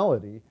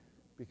morality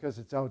because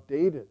it's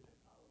outdated.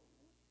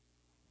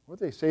 Or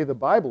they say the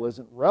Bible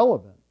isn't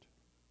relevant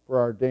for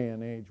our day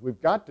and age.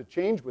 We've got to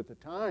change with the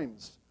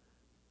times.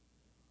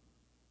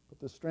 But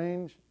the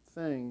strange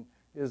thing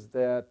is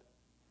that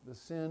the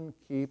sin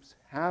keeps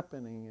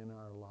happening in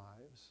our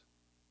lives.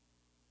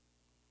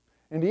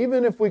 And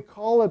even if we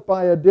call it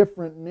by a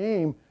different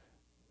name,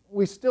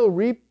 we still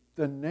reap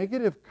the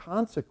negative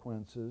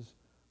consequences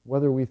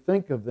whether we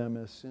think of them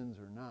as sins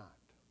or not.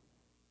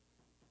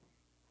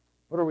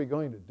 What are we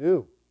going to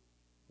do?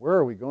 Where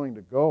are we going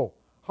to go?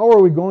 How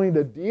are we going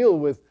to deal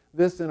with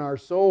this in our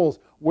souls?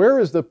 Where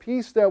is the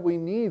peace that we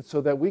need so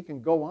that we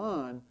can go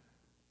on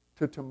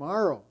to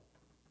tomorrow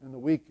and the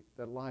week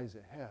that lies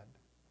ahead?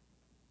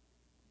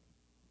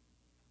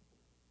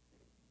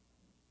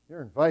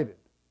 You're invited.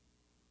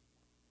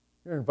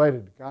 You're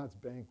invited to God's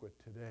banquet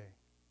today.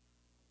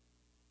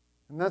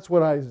 And that's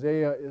what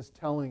Isaiah is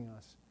telling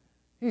us.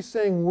 He's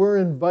saying we're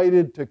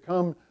invited to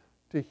come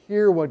to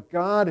hear what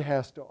God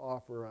has to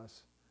offer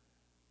us.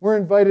 We're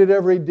invited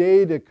every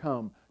day to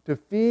come, to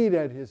feed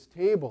at His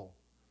table,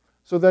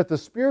 so that the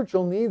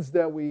spiritual needs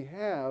that we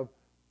have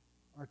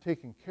are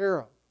taken care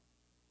of.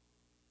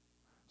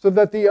 So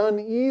that the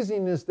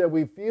uneasiness that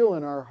we feel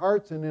in our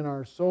hearts and in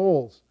our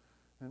souls,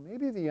 and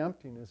maybe the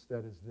emptiness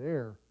that is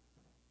there,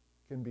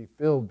 can be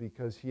filled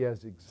because He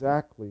has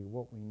exactly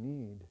what we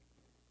need.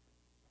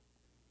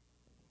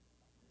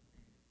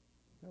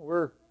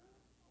 We're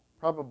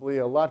probably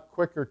a lot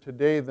quicker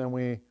today than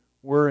we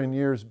were in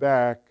years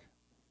back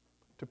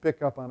to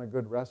pick up on a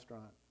good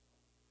restaurant.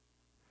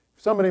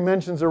 If somebody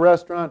mentions a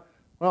restaurant,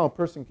 well, a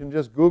person can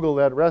just Google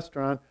that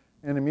restaurant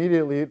and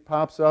immediately it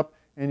pops up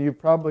and you've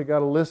probably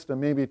got a list of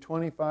maybe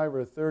 25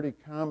 or 30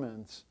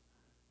 comments,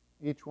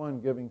 each one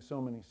giving so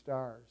many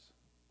stars.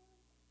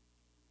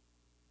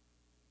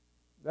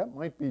 That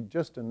might be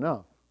just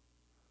enough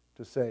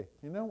to say,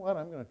 you know what,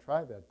 I'm going to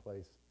try that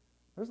place.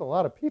 There's a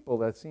lot of people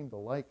that seem to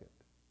like it.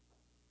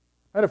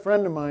 I had a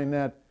friend of mine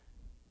that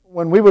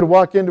when we would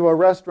walk into a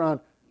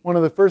restaurant, one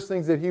of the first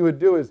things that he would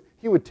do is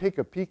he would take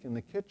a peek in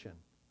the kitchen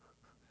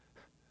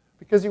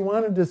because he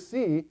wanted to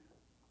see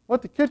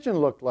what the kitchen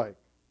looked like.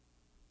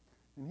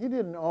 And he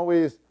didn't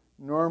always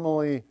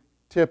normally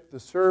tip the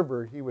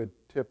server, he would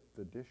tip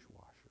the dishwasher.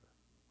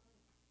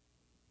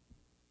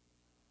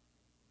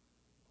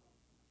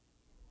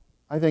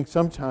 I think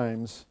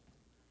sometimes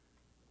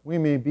we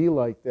may be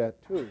like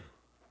that too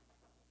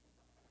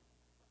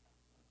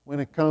when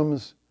it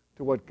comes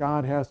to what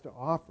God has to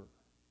offer.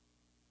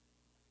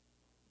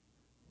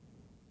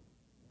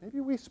 Maybe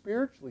we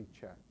spiritually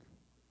check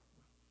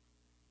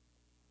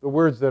the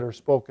words that are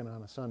spoken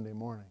on a Sunday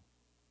morning,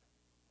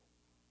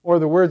 or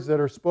the words that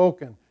are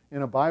spoken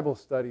in a Bible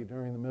study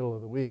during the middle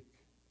of the week.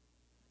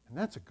 And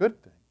that's a good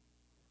thing.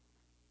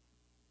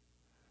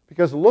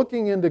 Because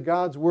looking into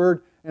God's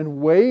Word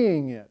and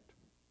weighing it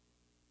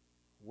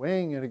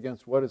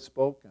against what is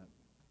spoken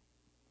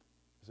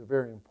is a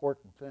very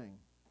important thing.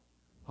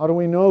 How do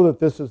we know that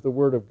this is the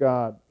Word of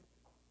God?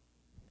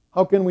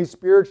 How can we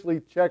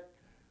spiritually check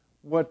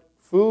what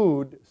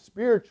food,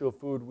 spiritual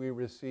food we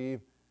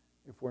receive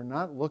if we're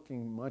not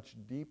looking much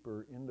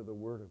deeper into the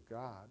Word of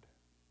God?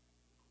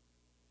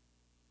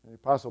 The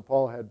Apostle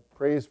Paul had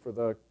praise for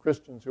the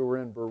Christians who were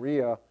in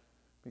Berea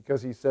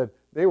because he said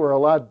they were a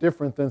lot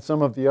different than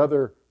some of the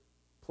other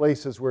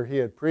places where he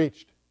had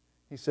preached.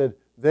 He said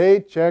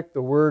they checked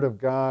the Word of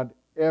God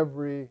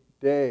every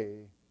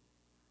day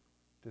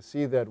to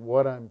see that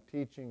what I'm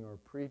teaching or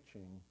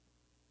preaching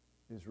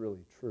is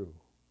really true.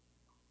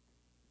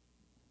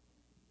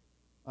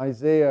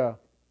 Isaiah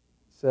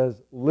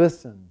says,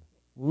 listen,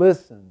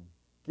 listen,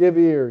 give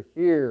ear,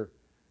 hear.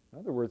 In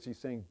other words, he's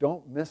saying,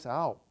 don't miss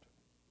out.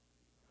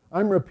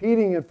 I'm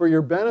repeating it for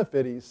your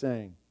benefit, he's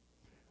saying.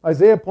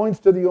 Isaiah points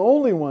to the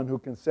only one who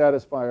can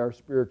satisfy our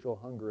spiritual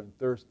hunger and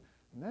thirst,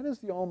 and that is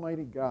the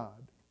Almighty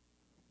God,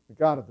 the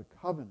God of the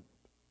covenant.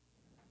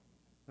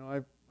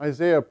 Now,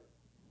 Isaiah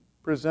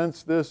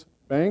presents this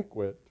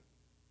banquet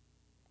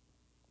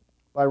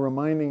by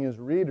reminding his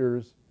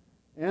readers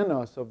and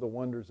us of the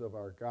wonders of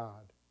our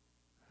God.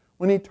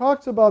 When he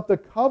talks about the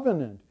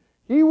covenant,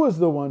 he was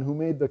the one who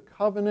made the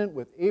covenant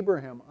with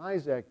Abraham,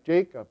 Isaac,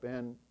 Jacob,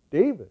 and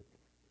David.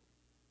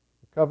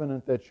 The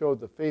covenant that showed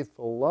the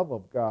faithful love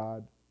of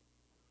God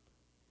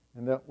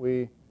and that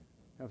we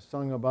have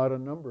sung about a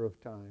number of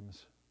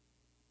times.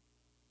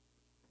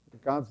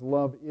 God's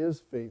love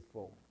is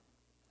faithful,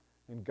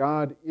 and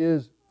God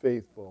is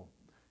faithful.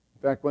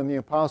 In fact, when the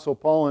Apostle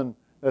Paul in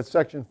that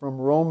section from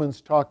Romans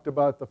talked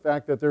about the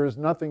fact that there is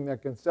nothing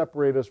that can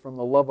separate us from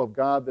the love of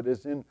God that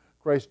is in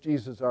Christ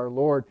Jesus our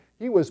Lord,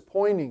 he was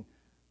pointing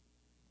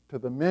to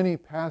the many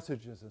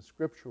passages in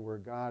Scripture where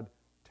God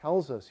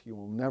tells us He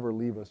will never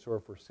leave us or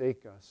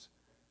forsake us,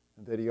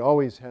 and that He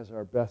always has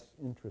our best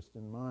interest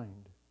in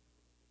mind.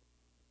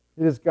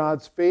 It is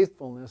God's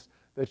faithfulness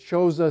that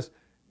shows us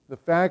the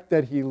fact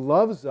that He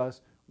loves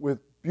us with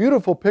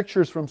beautiful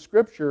pictures from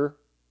Scripture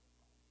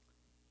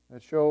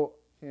that show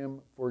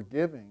Him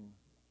forgiving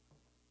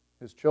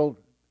His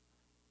children.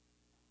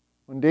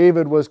 When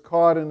David was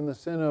caught in the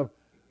sin of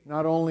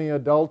not only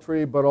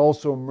adultery but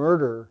also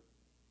murder,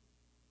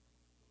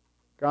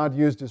 God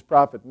used His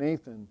prophet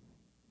Nathan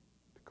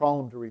to call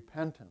him to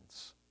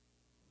repentance.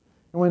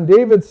 And when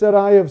David said,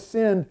 "I have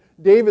sinned,"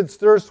 David's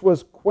thirst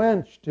was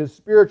quenched. His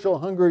spiritual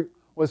hunger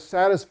was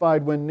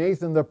satisfied when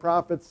Nathan the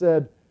prophet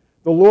said,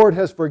 "The Lord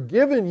has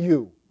forgiven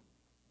you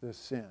this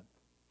sin."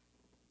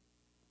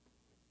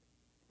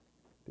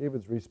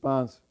 David's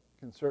response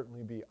can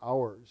certainly be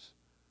ours.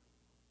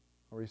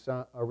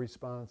 A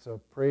response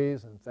of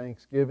praise and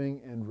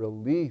thanksgiving and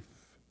relief,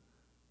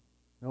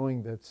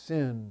 knowing that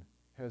sin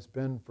has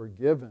been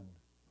forgiven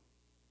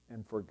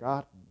and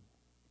forgotten.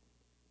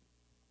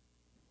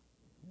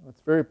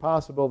 It's very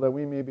possible that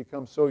we may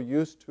become so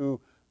used to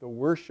the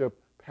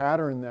worship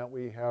pattern that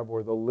we have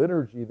or the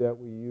liturgy that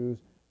we use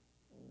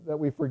that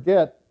we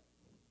forget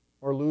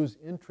or lose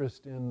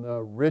interest in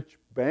the rich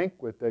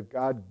banquet that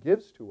God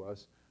gives to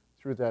us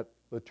through that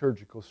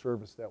liturgical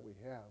service that we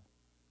have.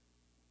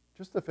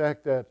 Just the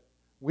fact that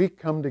we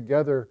come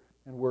together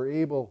and we're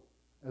able,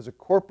 as a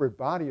corporate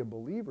body of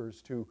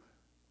believers, to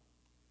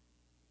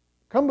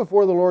come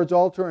before the Lord's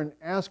altar and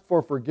ask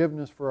for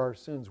forgiveness for our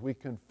sins. We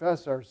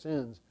confess our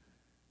sins.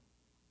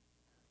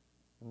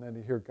 And then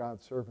to hear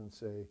God's servants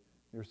say,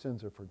 "Your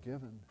sins are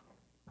forgiven."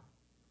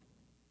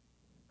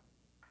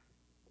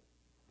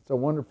 It's a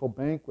wonderful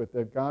banquet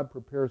that God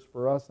prepares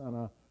for us on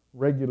a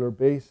regular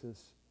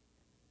basis.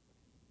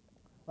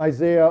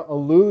 Isaiah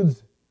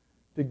alludes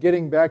to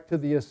getting back to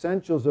the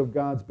essentials of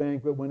God's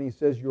banquet when he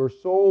says, "Your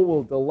soul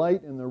will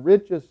delight in the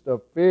richest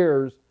of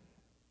fares,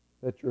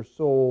 that your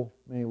soul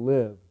may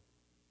live."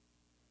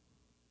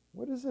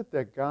 What is it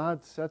that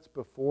God sets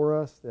before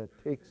us that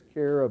takes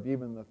care of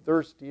even the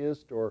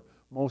thirstiest or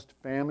most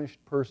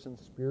famished person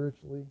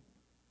spiritually?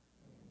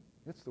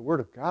 It's the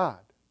Word of God.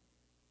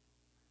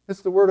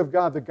 It's the Word of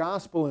God, the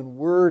gospel in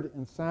word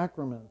and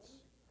sacraments.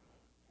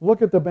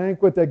 Look at the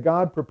banquet that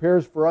God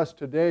prepares for us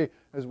today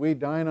as we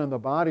dine on the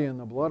body and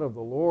the blood of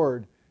the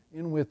Lord,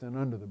 in with and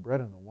under the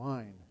bread and the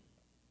wine.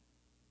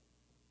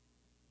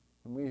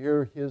 When we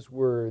hear His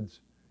words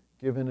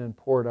given and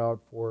poured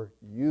out for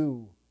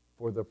you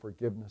for the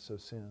forgiveness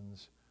of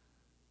sins,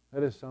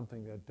 that is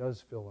something that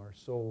does fill our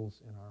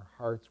souls and our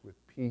hearts with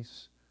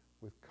peace,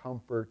 with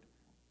comfort,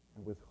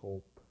 and with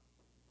hope.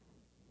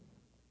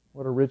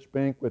 What a rich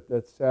banquet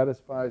that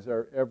satisfies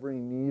our every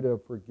need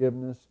of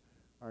forgiveness,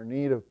 our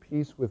need of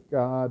peace with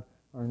God,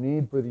 our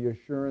need for the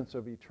assurance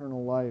of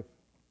eternal life.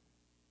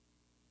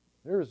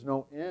 There is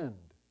no end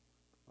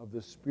of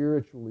the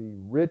spiritually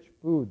rich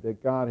food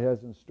that God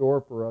has in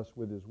store for us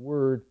with His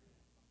Word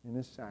and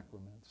His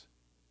sacraments.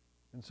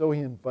 And so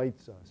He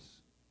invites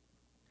us.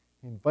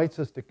 He invites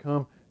us to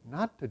come,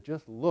 not to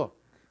just look,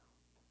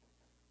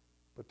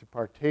 but to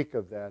partake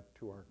of that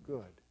to our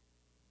good.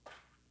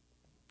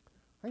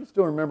 I can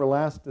still remember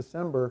last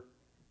December,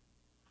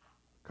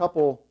 a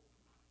couple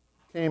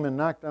came and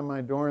knocked on my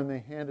door and they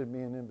handed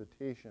me an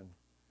invitation.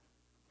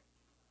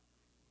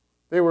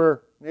 They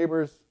were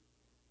neighbors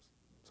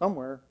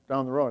somewhere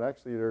down the road.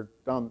 Actually, they're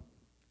down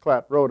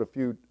Clatt Road a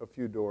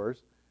few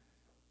doors.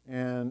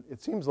 And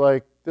it seems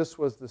like this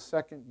was the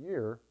second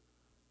year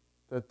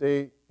that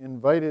they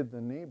invited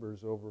the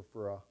neighbors over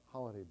for a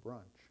holiday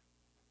brunch.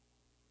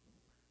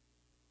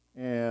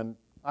 And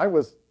I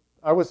was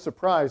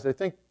surprised. I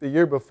think the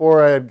year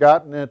before I had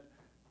gotten it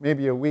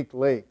maybe a week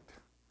late.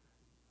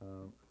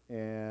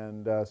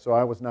 So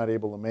I was not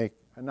able to make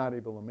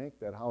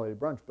that holiday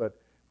brunch. But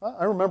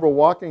I remember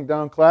walking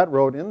down Clatt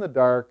Road in the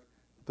dark,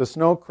 the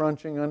snow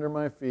crunching under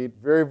my feet,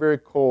 very, very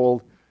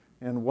cold,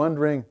 and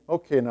wondering,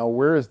 okay, now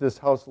where is this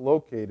house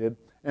located,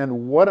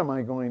 and what am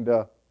I going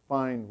to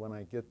find when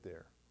I get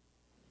there?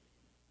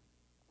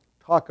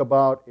 Talk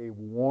about a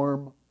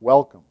warm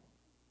welcome.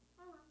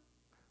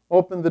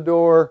 opened the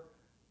door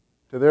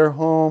to their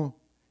home,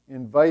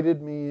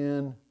 invited me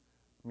in.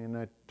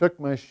 I took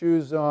my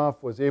shoes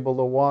off, was able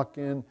to walk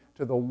in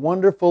to the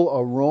wonderful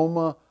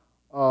aroma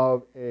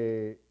of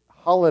a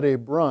holiday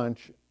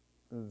brunch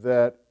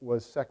that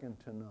was second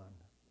to none.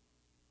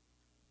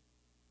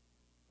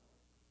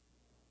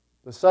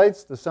 The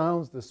sights, the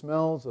sounds, the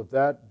smells of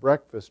that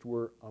breakfast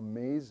were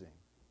amazing.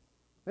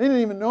 They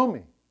didn't even know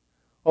me,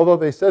 although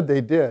they said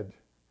they did,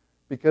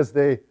 because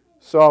they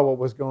saw what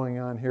was going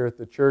on here at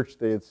the church.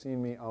 They had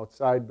seen me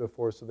outside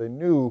before, so they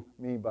knew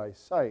me by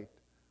sight.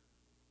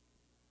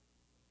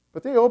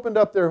 But they opened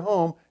up their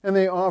home and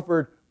they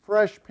offered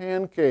fresh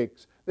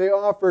pancakes. They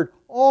offered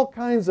all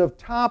kinds of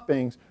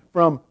toppings,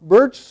 from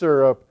birch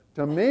syrup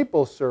to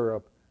maple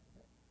syrup,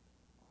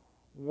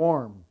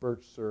 warm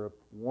birch syrup,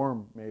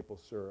 warm maple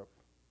syrup,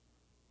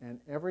 and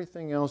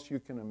everything else you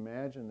can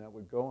imagine that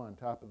would go on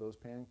top of those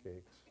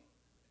pancakes.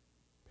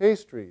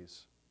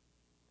 Pastries,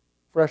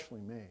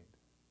 freshly made,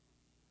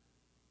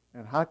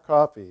 and hot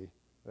coffee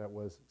that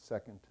was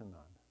second to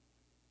none.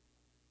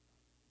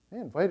 They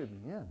invited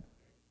me in.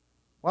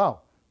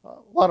 Wow, a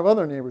lot of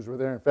other neighbors were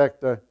there. In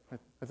fact, I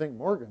think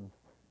Morgan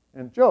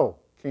and Joe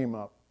came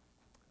up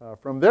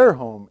from their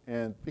home,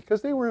 and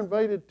because they were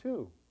invited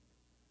too.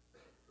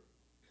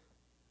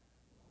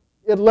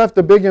 It left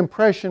a big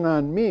impression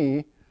on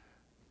me.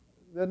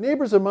 The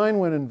neighbors of mine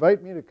would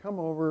invite me to come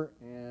over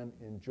and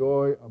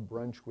enjoy a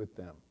brunch with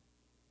them.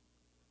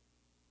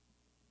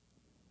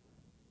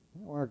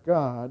 Our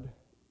God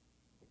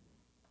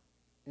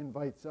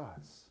invites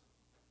us.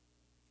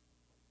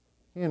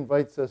 He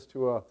invites us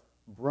to a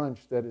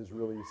brunch that is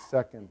really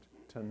second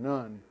to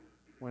none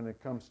when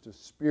it comes to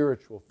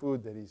spiritual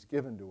food that He's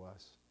given to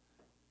us.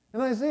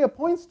 And Isaiah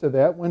points to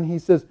that when he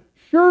says,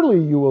 "Surely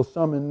you will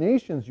summon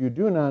nations you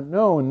do not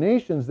know, and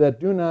nations that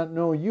do not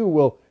know you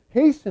will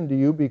hasten to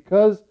you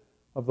because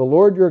of the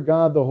Lord your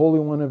God, the Holy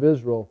One of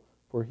Israel,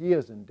 for He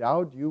has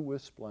endowed you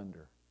with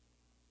splendor."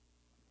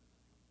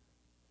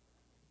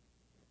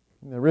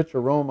 And the rich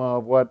aroma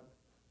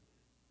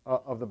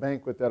of the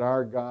banquet that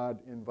our God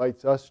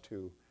invites us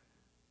to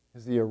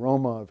is the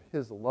aroma of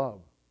His love,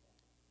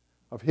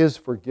 of His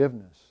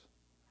forgiveness,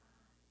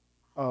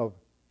 of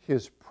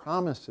His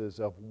promises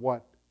of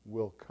what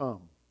will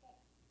come.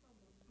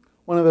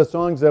 One of the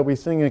songs that we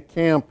sing at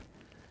camp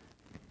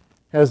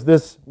has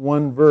this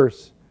one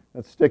verse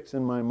that sticks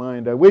in my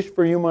mind. "I wish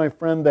for you, my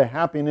friend, the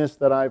happiness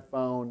that I've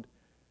found.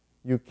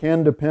 You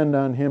can depend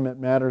on Him, it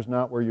matters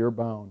not where you're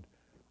bound.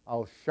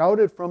 I'll shout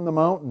it from the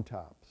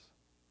mountaintops.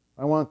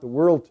 I want the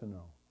world to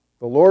know.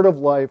 The Lord of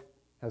life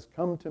has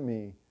come to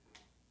me.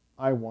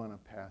 I want to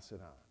pass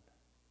it on."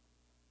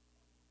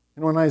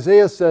 And when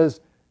Isaiah says,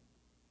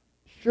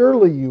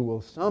 "Surely you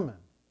will summon,"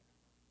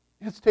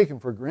 it's taken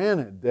for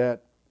granted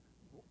that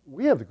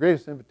we have the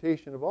greatest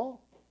invitation of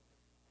all.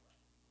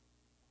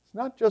 It's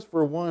not just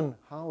for one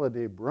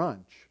holiday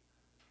brunch,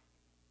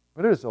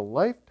 but it is a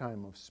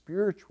lifetime of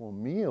spiritual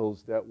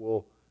meals that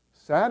will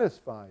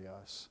satisfy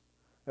us,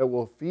 that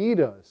will feed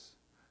us,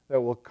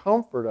 that will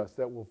comfort us,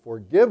 that will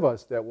forgive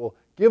us, that will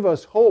give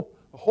us hope,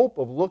 a hope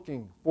of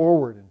looking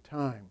forward in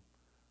time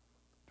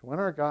to when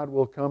our God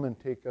will come and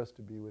take us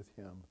to be with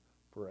Him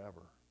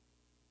forever.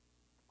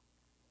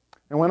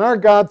 And when our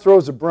God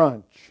throws a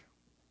brunch,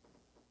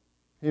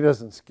 He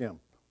doesn't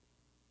skimp.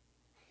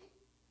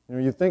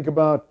 You think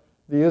about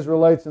the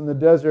Israelites in the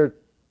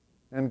desert,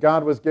 and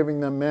God was giving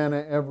them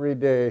manna every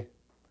day.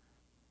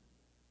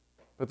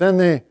 But then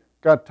they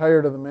got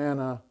tired of the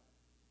manna,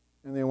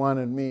 and they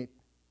wanted meat.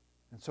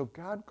 And so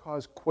God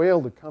caused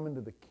quail to come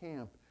into the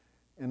camp.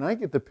 And I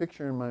get the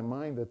picture in my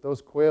mind that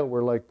those quail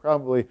were like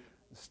probably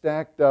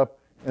stacked up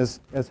as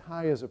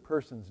high as a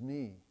person's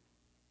knee.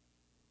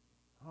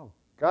 Oh,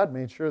 God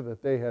made sure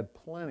that they had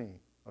plenty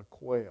of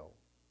quail.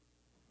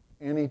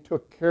 And He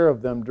took care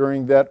of them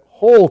during that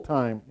whole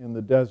time in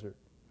the desert.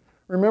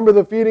 Remember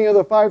the feeding of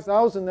the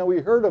 5,000 that we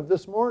heard of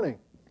this morning.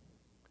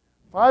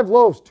 5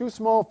 loaves, 2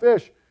 small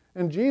fish.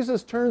 And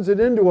Jesus turns it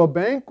into a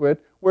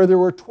banquet where there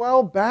were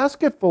 12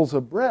 basketfuls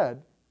of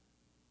bread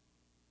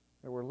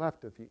that were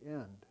left at the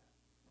end.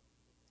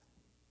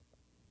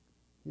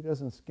 He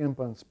doesn't skimp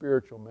on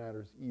spiritual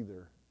matters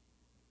either.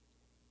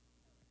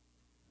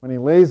 When He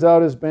lays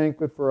out His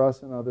banquet for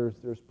us and others,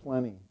 there's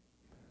plenty.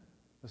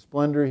 The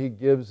splendor He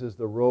gives is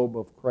the robe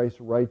of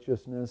Christ's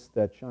righteousness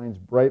that shines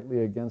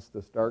brightly against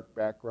the stark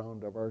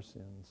background of our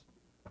sins.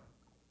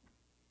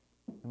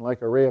 And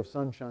like a ray of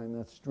sunshine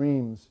that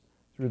streams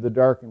through the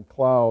darkened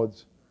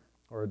clouds,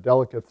 or a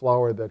delicate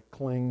flower that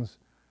clings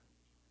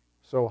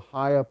so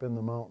high up in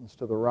the mountains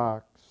to the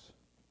rocks,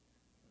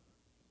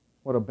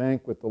 what a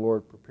banquet the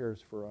Lord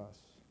prepares for us.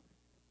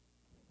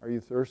 Are you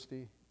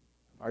thirsty?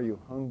 Are you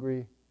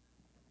hungry?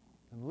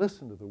 And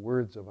listen to the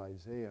words of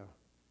Isaiah.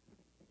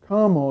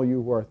 "Come, all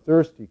you who are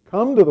thirsty,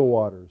 come to the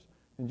waters.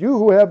 And you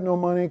who have no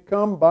money,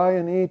 come buy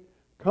and eat.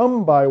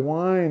 Come buy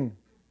wine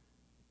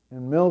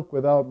and milk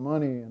without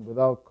money and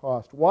without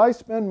cost. Why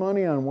spend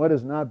money on what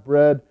is not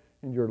bread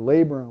and your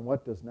labor on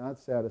what does not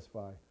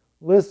satisfy?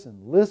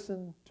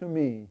 Listen to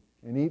me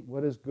and eat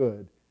what is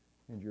good,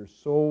 and your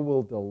soul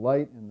will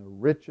delight in the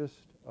richest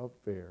of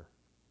fare.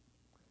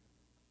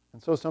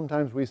 And so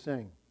sometimes we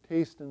sing,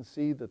 taste and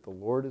see that the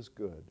Lord is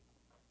good.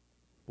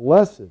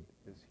 Blessed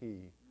is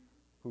he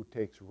who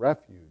takes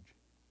refuge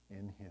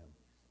in him.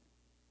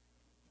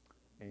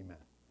 Amen.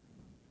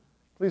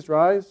 Please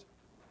rise.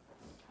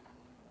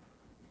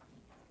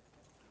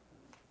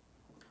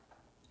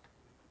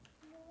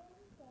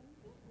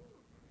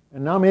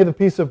 And now may the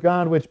peace of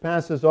God, which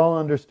passes all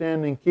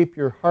understanding, keep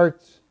your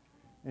hearts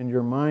and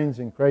your minds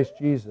in Christ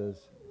Jesus.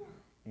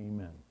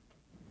 Amen.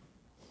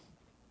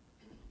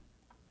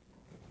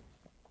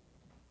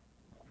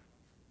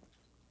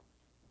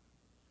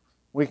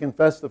 We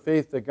confess the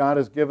faith that God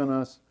has given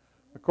us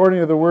according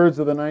to the words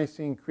of the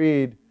Nicene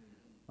Creed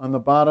on the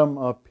bottom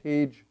of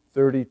page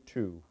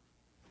 32.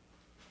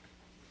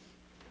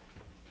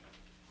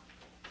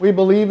 We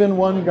believe in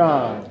one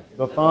God,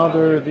 the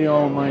Father, the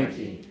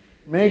Almighty,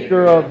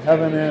 maker of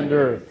heaven and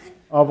earth,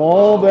 of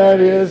all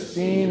that is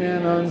seen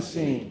and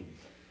unseen.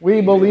 We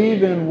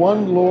believe in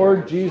one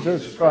Lord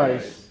Jesus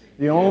Christ,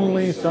 the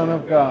only Son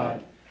of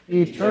God,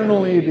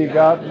 eternally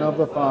begotten of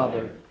the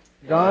Father,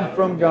 God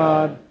from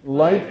God,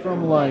 light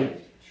from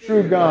light,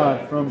 true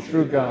God from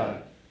true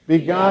God,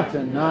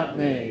 begotten, not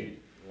made,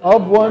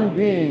 of one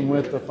being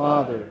with the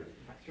Father.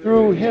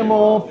 Through him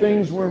all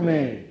things were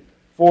made.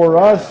 For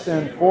us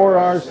and for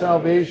our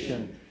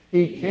salvation,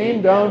 he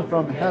came down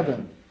from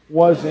heaven,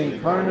 was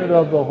incarnate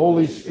of the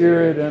Holy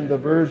Spirit and the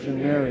Virgin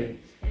Mary,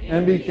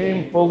 and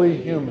became fully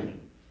human.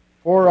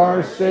 For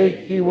our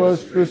sake he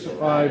was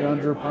crucified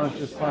under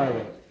Pontius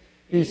Pilate.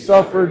 He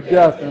suffered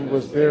death and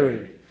was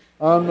buried.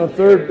 On the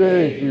third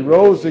day he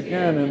rose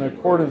again in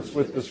accordance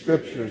with the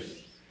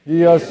Scriptures.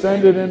 He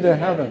ascended into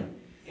heaven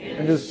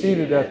and is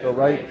seated at the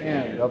right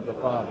hand of the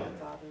Father.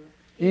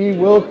 He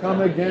will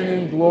come again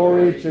in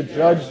glory to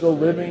judge the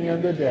living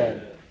and the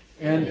dead,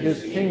 and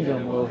his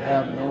kingdom will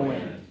have no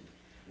end.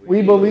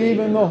 We believe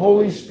in the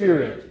Holy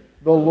Spirit,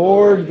 the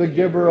Lord, the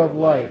giver of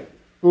life,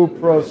 who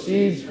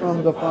proceeds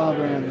from the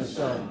Father and the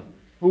Son,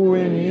 who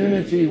in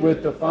unity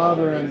with the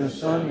Father and the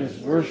Son is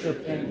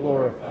worshipped and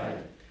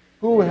glorified,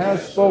 who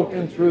has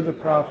spoken through the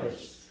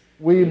prophets.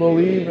 We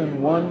believe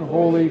in one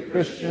holy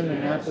Christian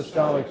and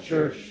apostolic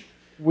church.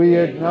 We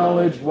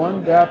acknowledge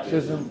one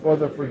baptism for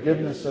the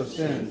forgiveness of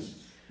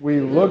sins.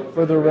 We look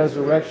for the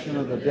resurrection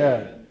of the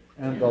dead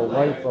and the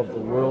life of the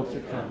world to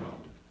come.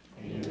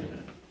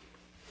 Amen.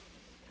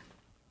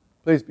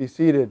 Please be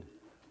seated.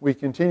 We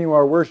continue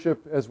our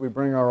worship as we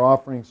bring our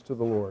offerings to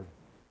the Lord.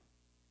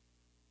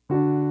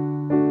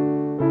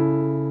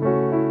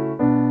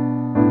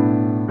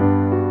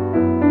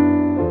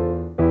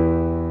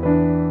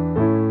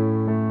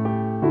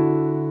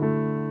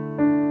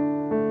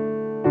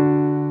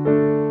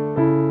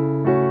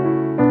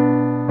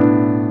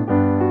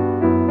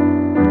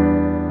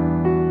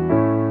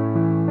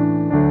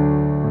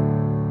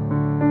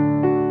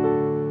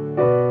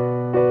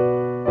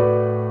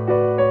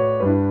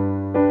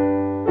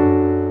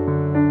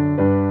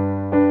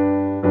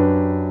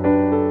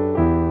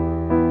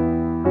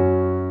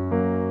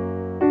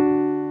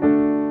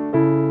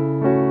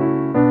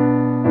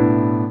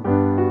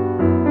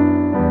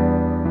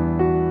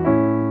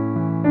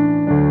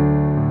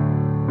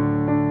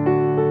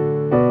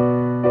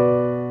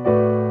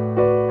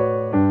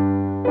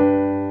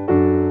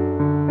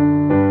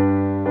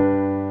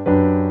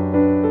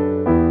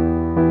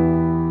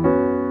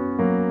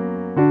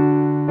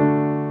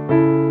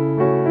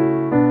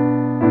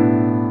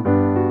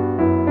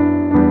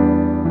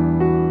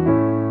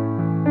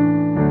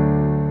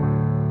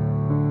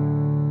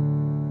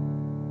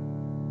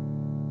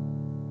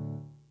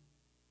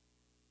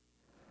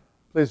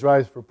 Please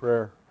rise for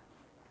prayer.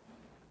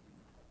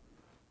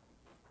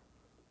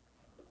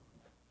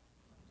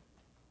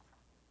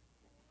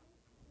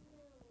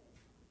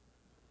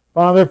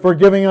 Father, for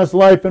giving us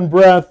life and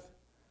breath,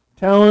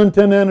 talent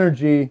and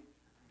energy,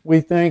 we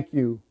thank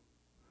you.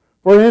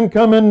 For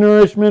income and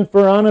nourishment,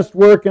 for honest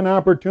work and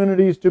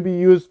opportunities to be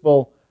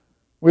useful,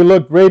 we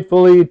look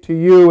gratefully to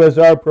you as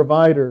our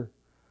provider.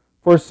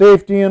 For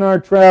safety in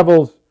our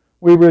travels,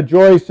 we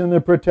rejoice in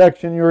the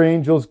protection your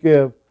angels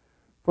give.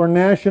 For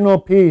national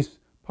peace,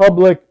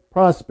 public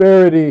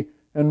prosperity,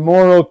 and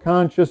moral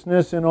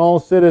consciousness in all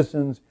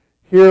citizens,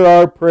 hear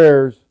our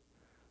prayers.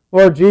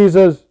 Lord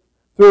Jesus,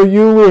 through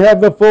you we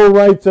have the full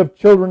rights of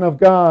children of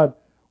God.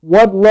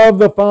 What love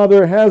the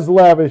Father has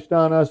lavished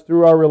on us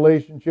through our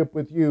relationship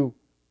with you.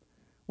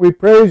 We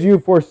praise you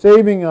for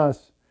saving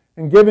us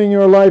and giving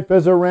your life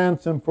as a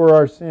ransom for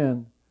our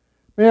sin.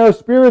 May our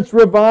spirits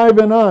revive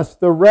in us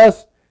the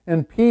rest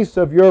and peace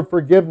of your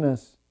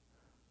forgiveness.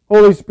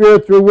 Holy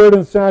Spirit, through word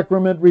and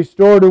sacrament,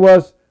 restore to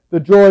us the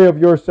joy of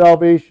your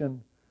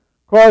salvation.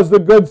 Cause the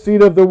good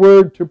seed of the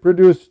word to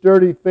produce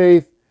sturdy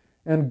faith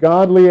and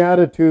godly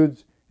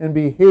attitudes and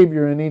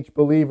behavior in each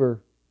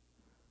believer.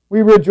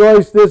 We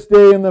rejoice this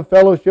day in the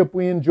fellowship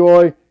we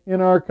enjoy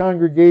in our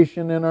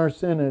congregation and our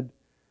synod.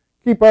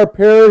 Keep our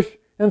parish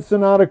and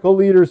synodical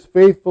leaders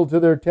faithful to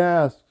their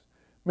tasks.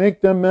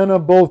 Make them men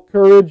of both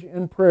courage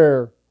and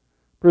prayer.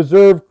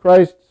 Preserve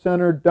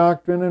Christ-centered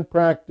doctrine and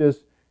practice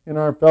in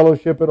our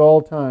fellowship at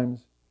all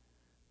times.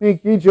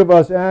 Make each of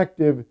us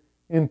active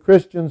in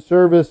Christian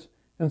service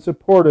and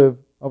supportive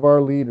of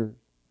our leaders.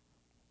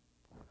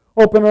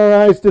 Open our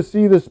eyes to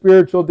see the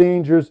spiritual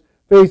dangers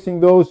facing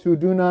those who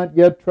do not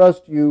yet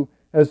trust you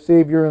as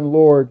Savior and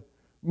Lord.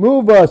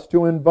 Move us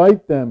to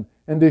invite them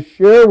and to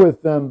share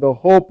with them the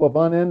hope of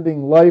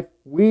unending life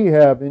we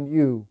have in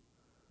you.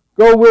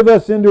 Go with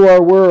us into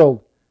our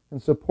world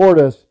and support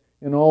us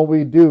in all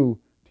we do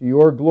to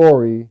your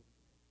glory.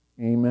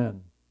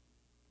 Amen.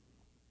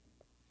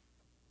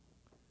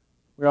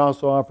 We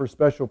also offer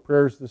special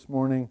prayers this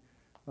morning.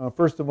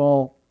 First of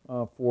all,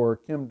 for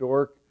Kim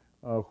Dork,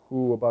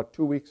 who about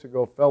 2 weeks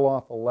ago fell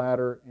off a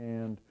ladder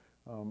and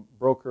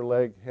broke her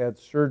leg, had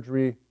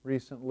surgery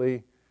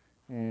recently.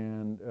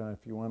 And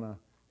if you want to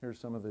hear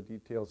some of the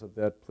details of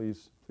that,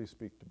 please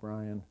speak to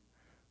Brian.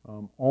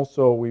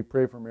 Also, we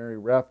pray for Mary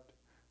Reft,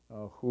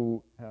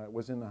 who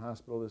was in the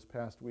hospital this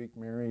past week.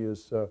 Mary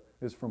is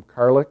from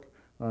Carlick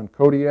on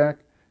Kodiak,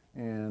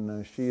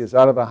 and she is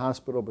out of the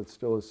hospital but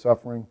still is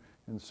suffering,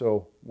 and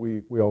so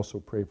we also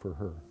pray for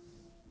her.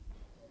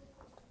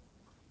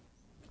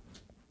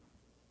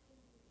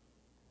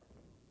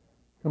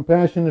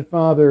 Compassionate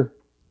Father,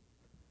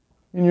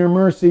 in your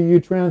mercy you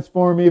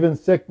transform even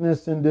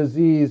sickness and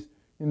disease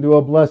into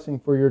a blessing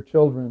for your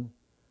children.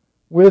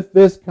 With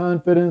this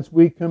confidence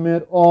we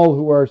commit all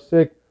who are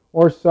sick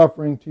or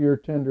suffering to your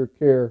tender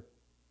care.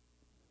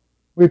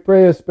 We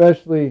pray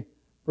especially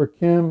for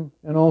Kim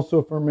and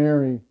also for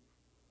Mary.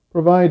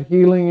 Provide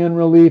healing and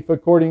relief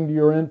according to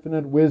your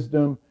infinite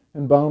wisdom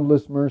and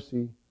boundless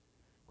mercy.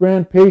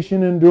 Grant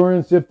patient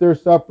endurance if their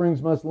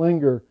sufferings must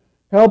linger.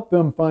 Help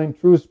them find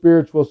true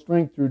spiritual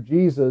strength through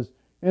Jesus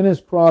and his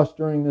cross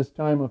during this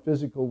time of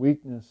physical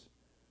weakness.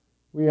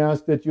 We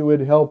ask that you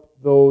would help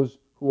those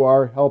who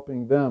are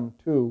helping them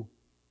too.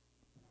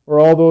 For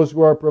all those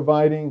who are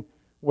providing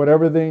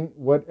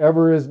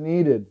whatever is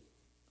needed,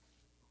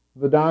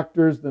 the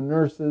doctors, the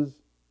nurses,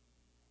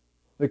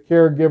 the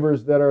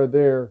caregivers that are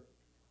there,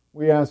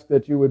 we ask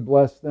that you would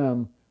bless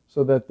them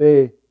so that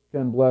they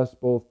can bless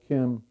both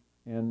Kim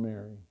and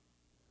Mary.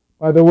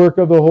 By the work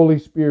of the Holy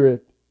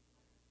Spirit,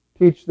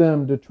 teach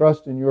them to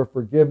trust in your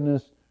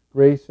forgiveness,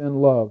 grace,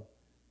 and love.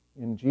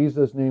 In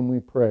Jesus' name we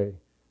pray.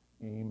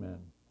 Amen.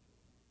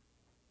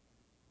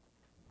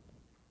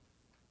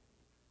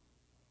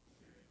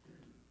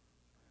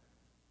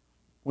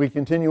 We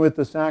continue with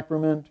the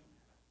sacrament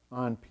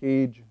on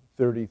page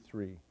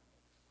 33.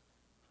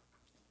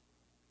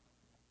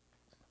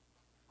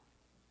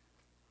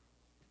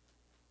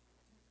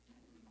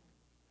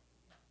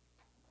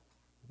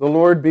 The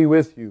Lord be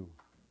with you.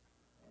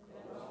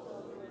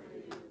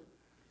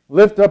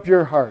 Lift up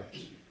your hearts.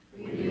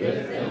 We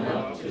lift them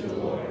up to the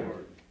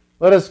Lord.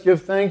 Let us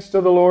give thanks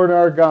to the Lord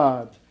our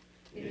God.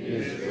 It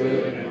is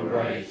good and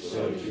right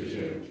so to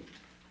do.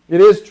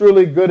 It is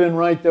truly good and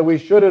right that we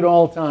should at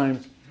all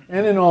times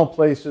and in all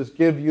places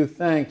give you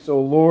thanks, O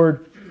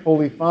Lord,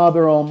 Holy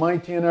Father,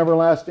 Almighty and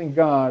everlasting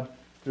God,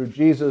 through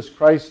Jesus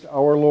Christ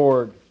our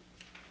Lord,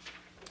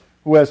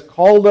 who has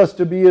called us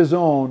to be his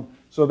own,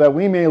 so that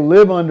we may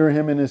live under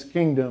him in his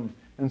kingdom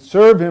and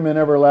serve him in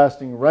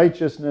everlasting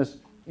righteousness,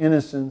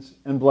 innocence,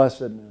 and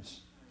blessedness.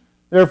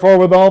 Therefore,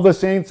 with all the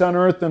saints on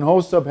earth and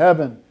hosts of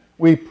heaven,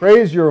 we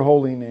praise your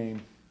holy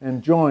name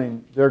and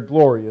join their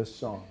glorious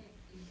song.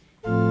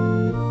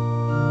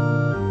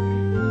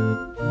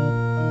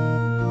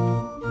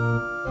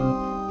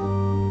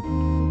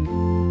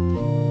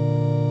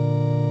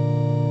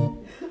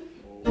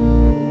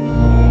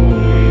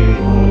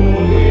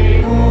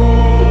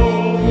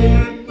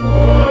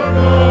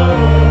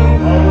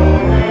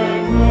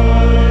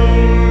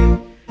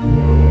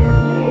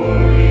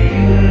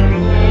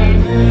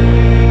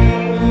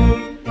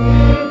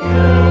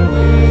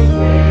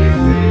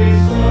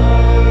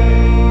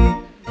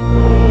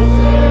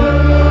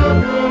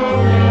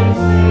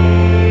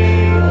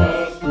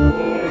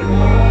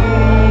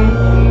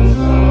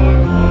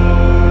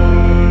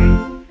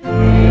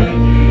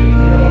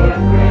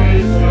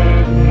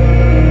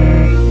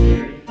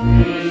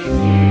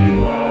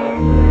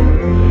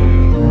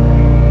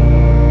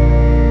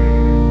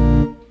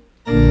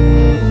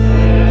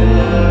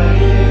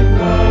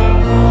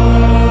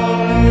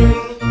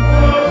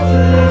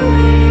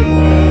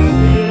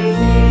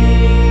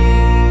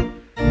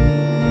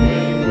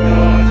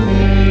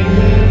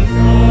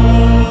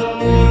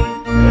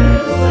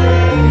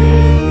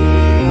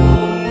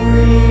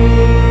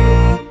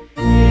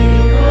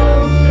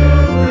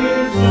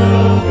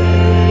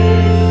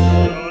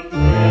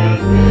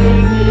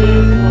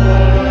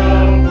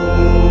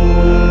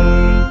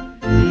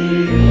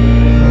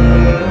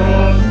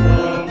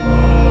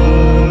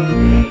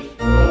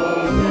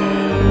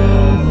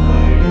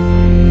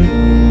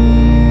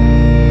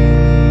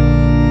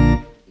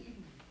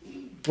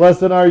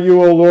 Blessed are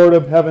you, O Lord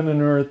of heaven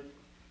and earth.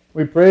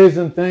 We praise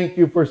and thank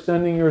you for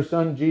sending your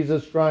Son,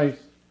 Jesus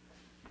Christ.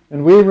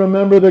 And we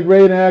remember the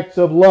great acts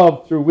of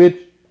love through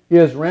which he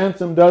has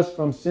ransomed us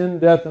from sin,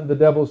 death, and the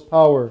devil's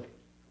power.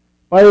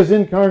 By his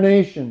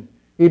incarnation,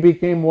 he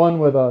became one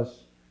with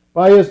us.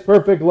 By his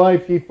perfect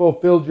life, he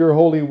fulfilled your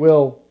holy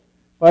will.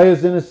 By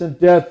his innocent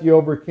death, he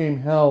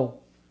overcame hell.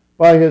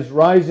 By his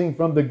rising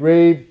from the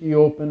grave, he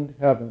opened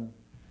heaven.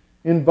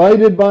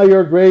 Invited by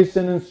your grace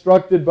and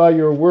instructed by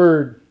your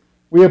word,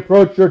 we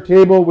approach your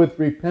table with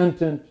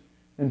repentant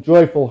and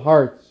joyful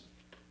hearts.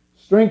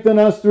 Strengthen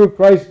us through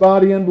Christ's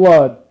body and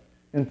blood,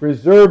 and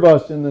preserve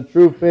us in the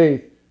true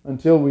faith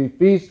until we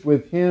feast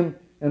with him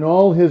and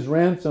all his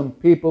ransomed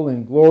people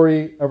in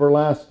glory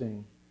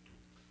everlasting.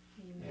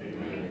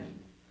 Amen.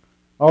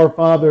 Our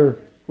Father,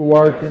 who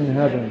art in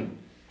heaven,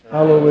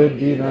 hallowed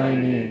be thy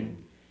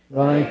name.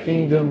 Thy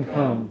kingdom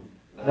come,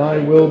 thy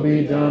will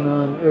be done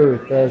on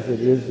earth as it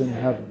is in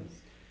heaven.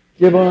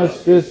 Give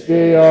us this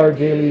day our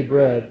daily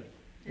bread,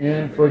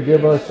 and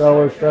forgive us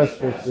our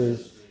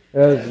trespasses,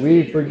 as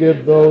we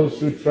forgive those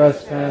who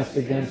trespass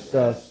against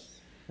us.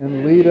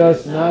 And lead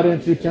us not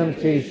into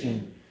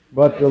temptation,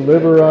 but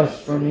deliver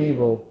us from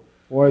evil.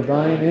 For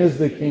thine is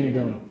the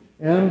kingdom,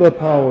 and the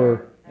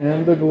power,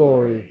 and the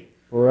glory,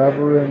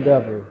 forever and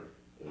ever.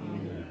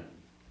 Amen.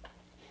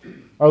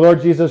 Our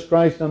Lord Jesus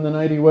Christ, on the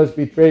night he was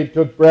betrayed,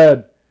 took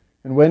bread,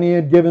 and when he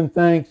had given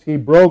thanks, he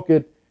broke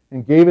it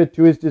and gave it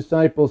to his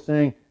disciples,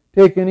 saying,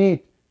 "Take and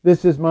eat.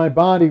 This is my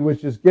body,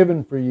 which is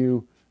given for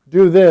you.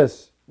 Do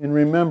this in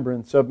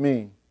remembrance of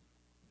me."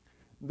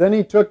 Then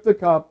he took the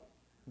cup,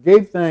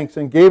 gave thanks,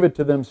 and gave it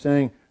to them,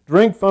 saying,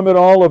 "Drink from it,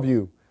 all of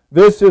you.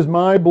 This is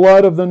my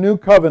blood of the new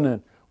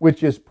covenant,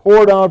 which is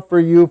poured out for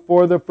you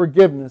for the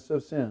forgiveness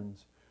of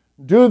sins.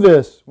 Do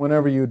this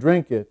whenever you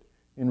drink it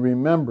in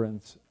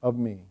remembrance of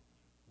me."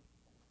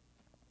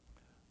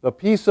 The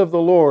peace of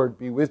the Lord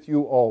be with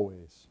you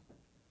always.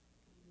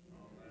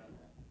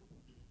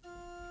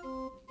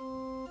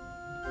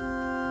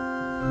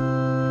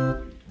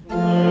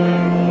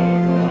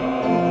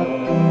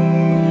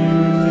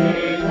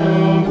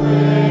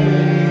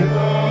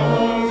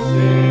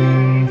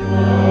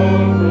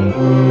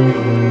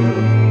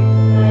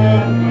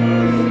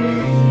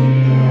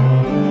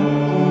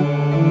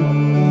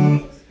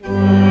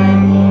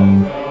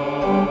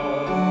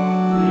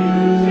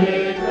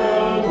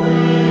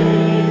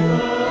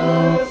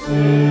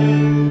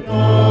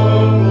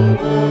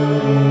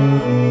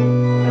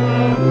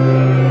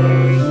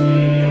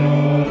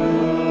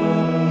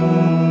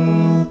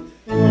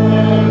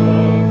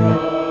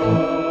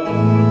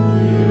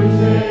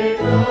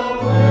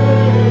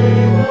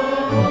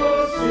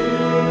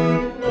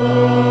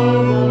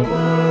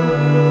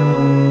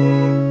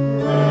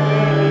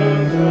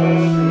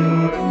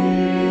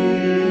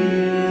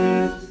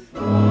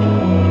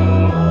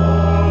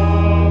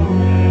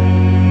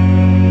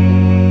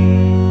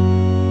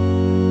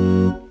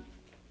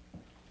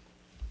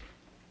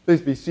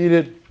 Please be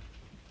seated.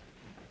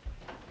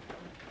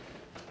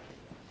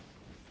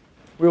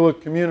 We will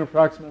commune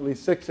approximately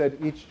 6 at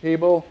each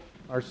table.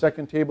 Our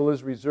second table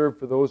is reserved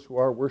for those who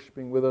are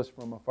worshiping with us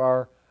from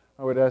afar.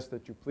 I would ask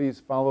that you please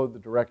follow the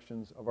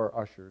directions of our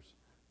ushers.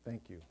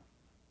 Thank you.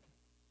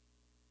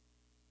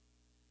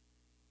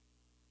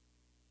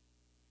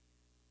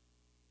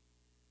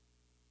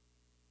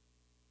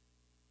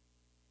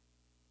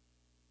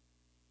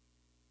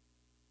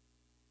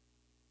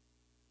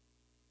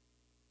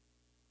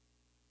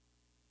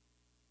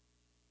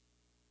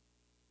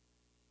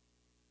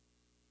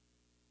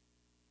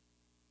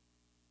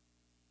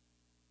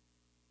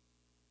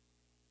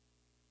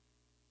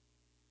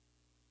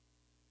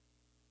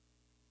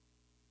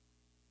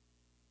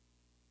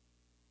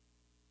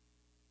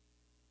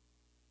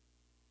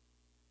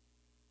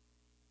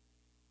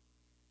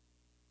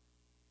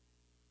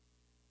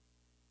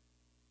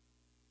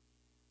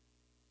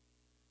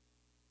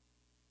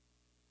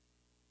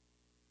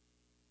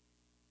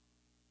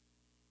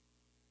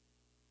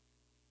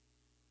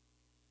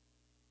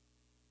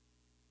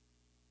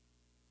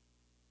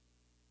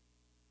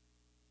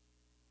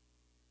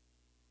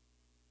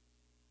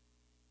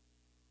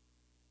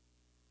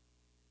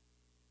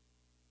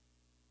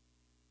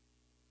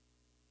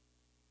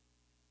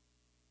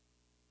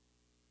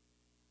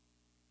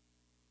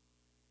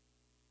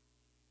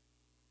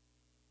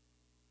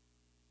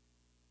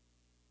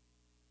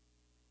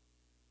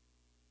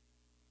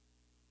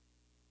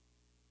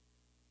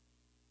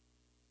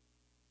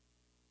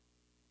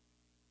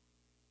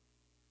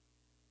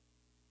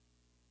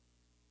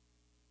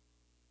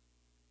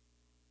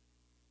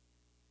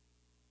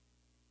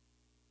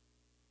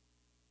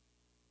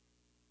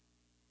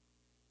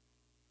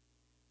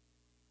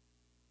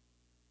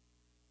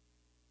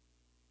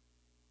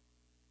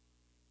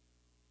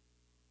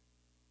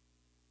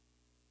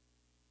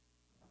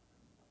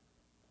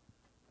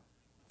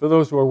 For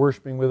those who are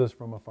worshiping with us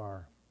from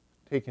afar,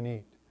 take and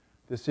eat.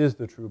 This is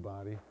the true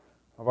body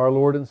of our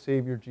Lord and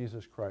Savior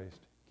Jesus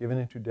Christ, given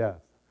into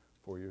death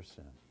for your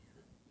sin.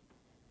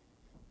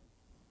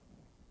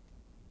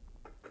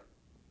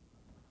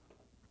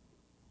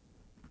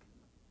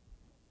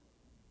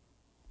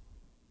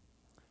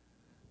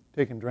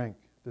 Take and drink.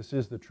 This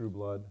is the true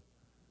blood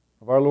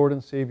of our Lord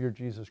and Savior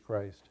Jesus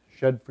Christ,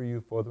 shed for you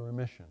for the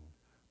remission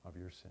of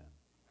your sin.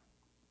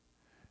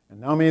 And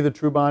now may the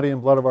true body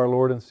and blood of our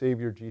Lord and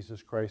Savior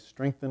Jesus Christ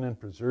strengthen and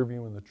preserve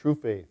you in the true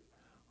faith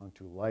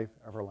unto life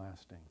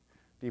everlasting.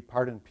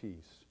 Depart in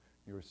peace.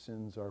 Your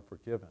sins are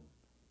forgiven.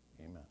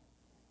 Amen.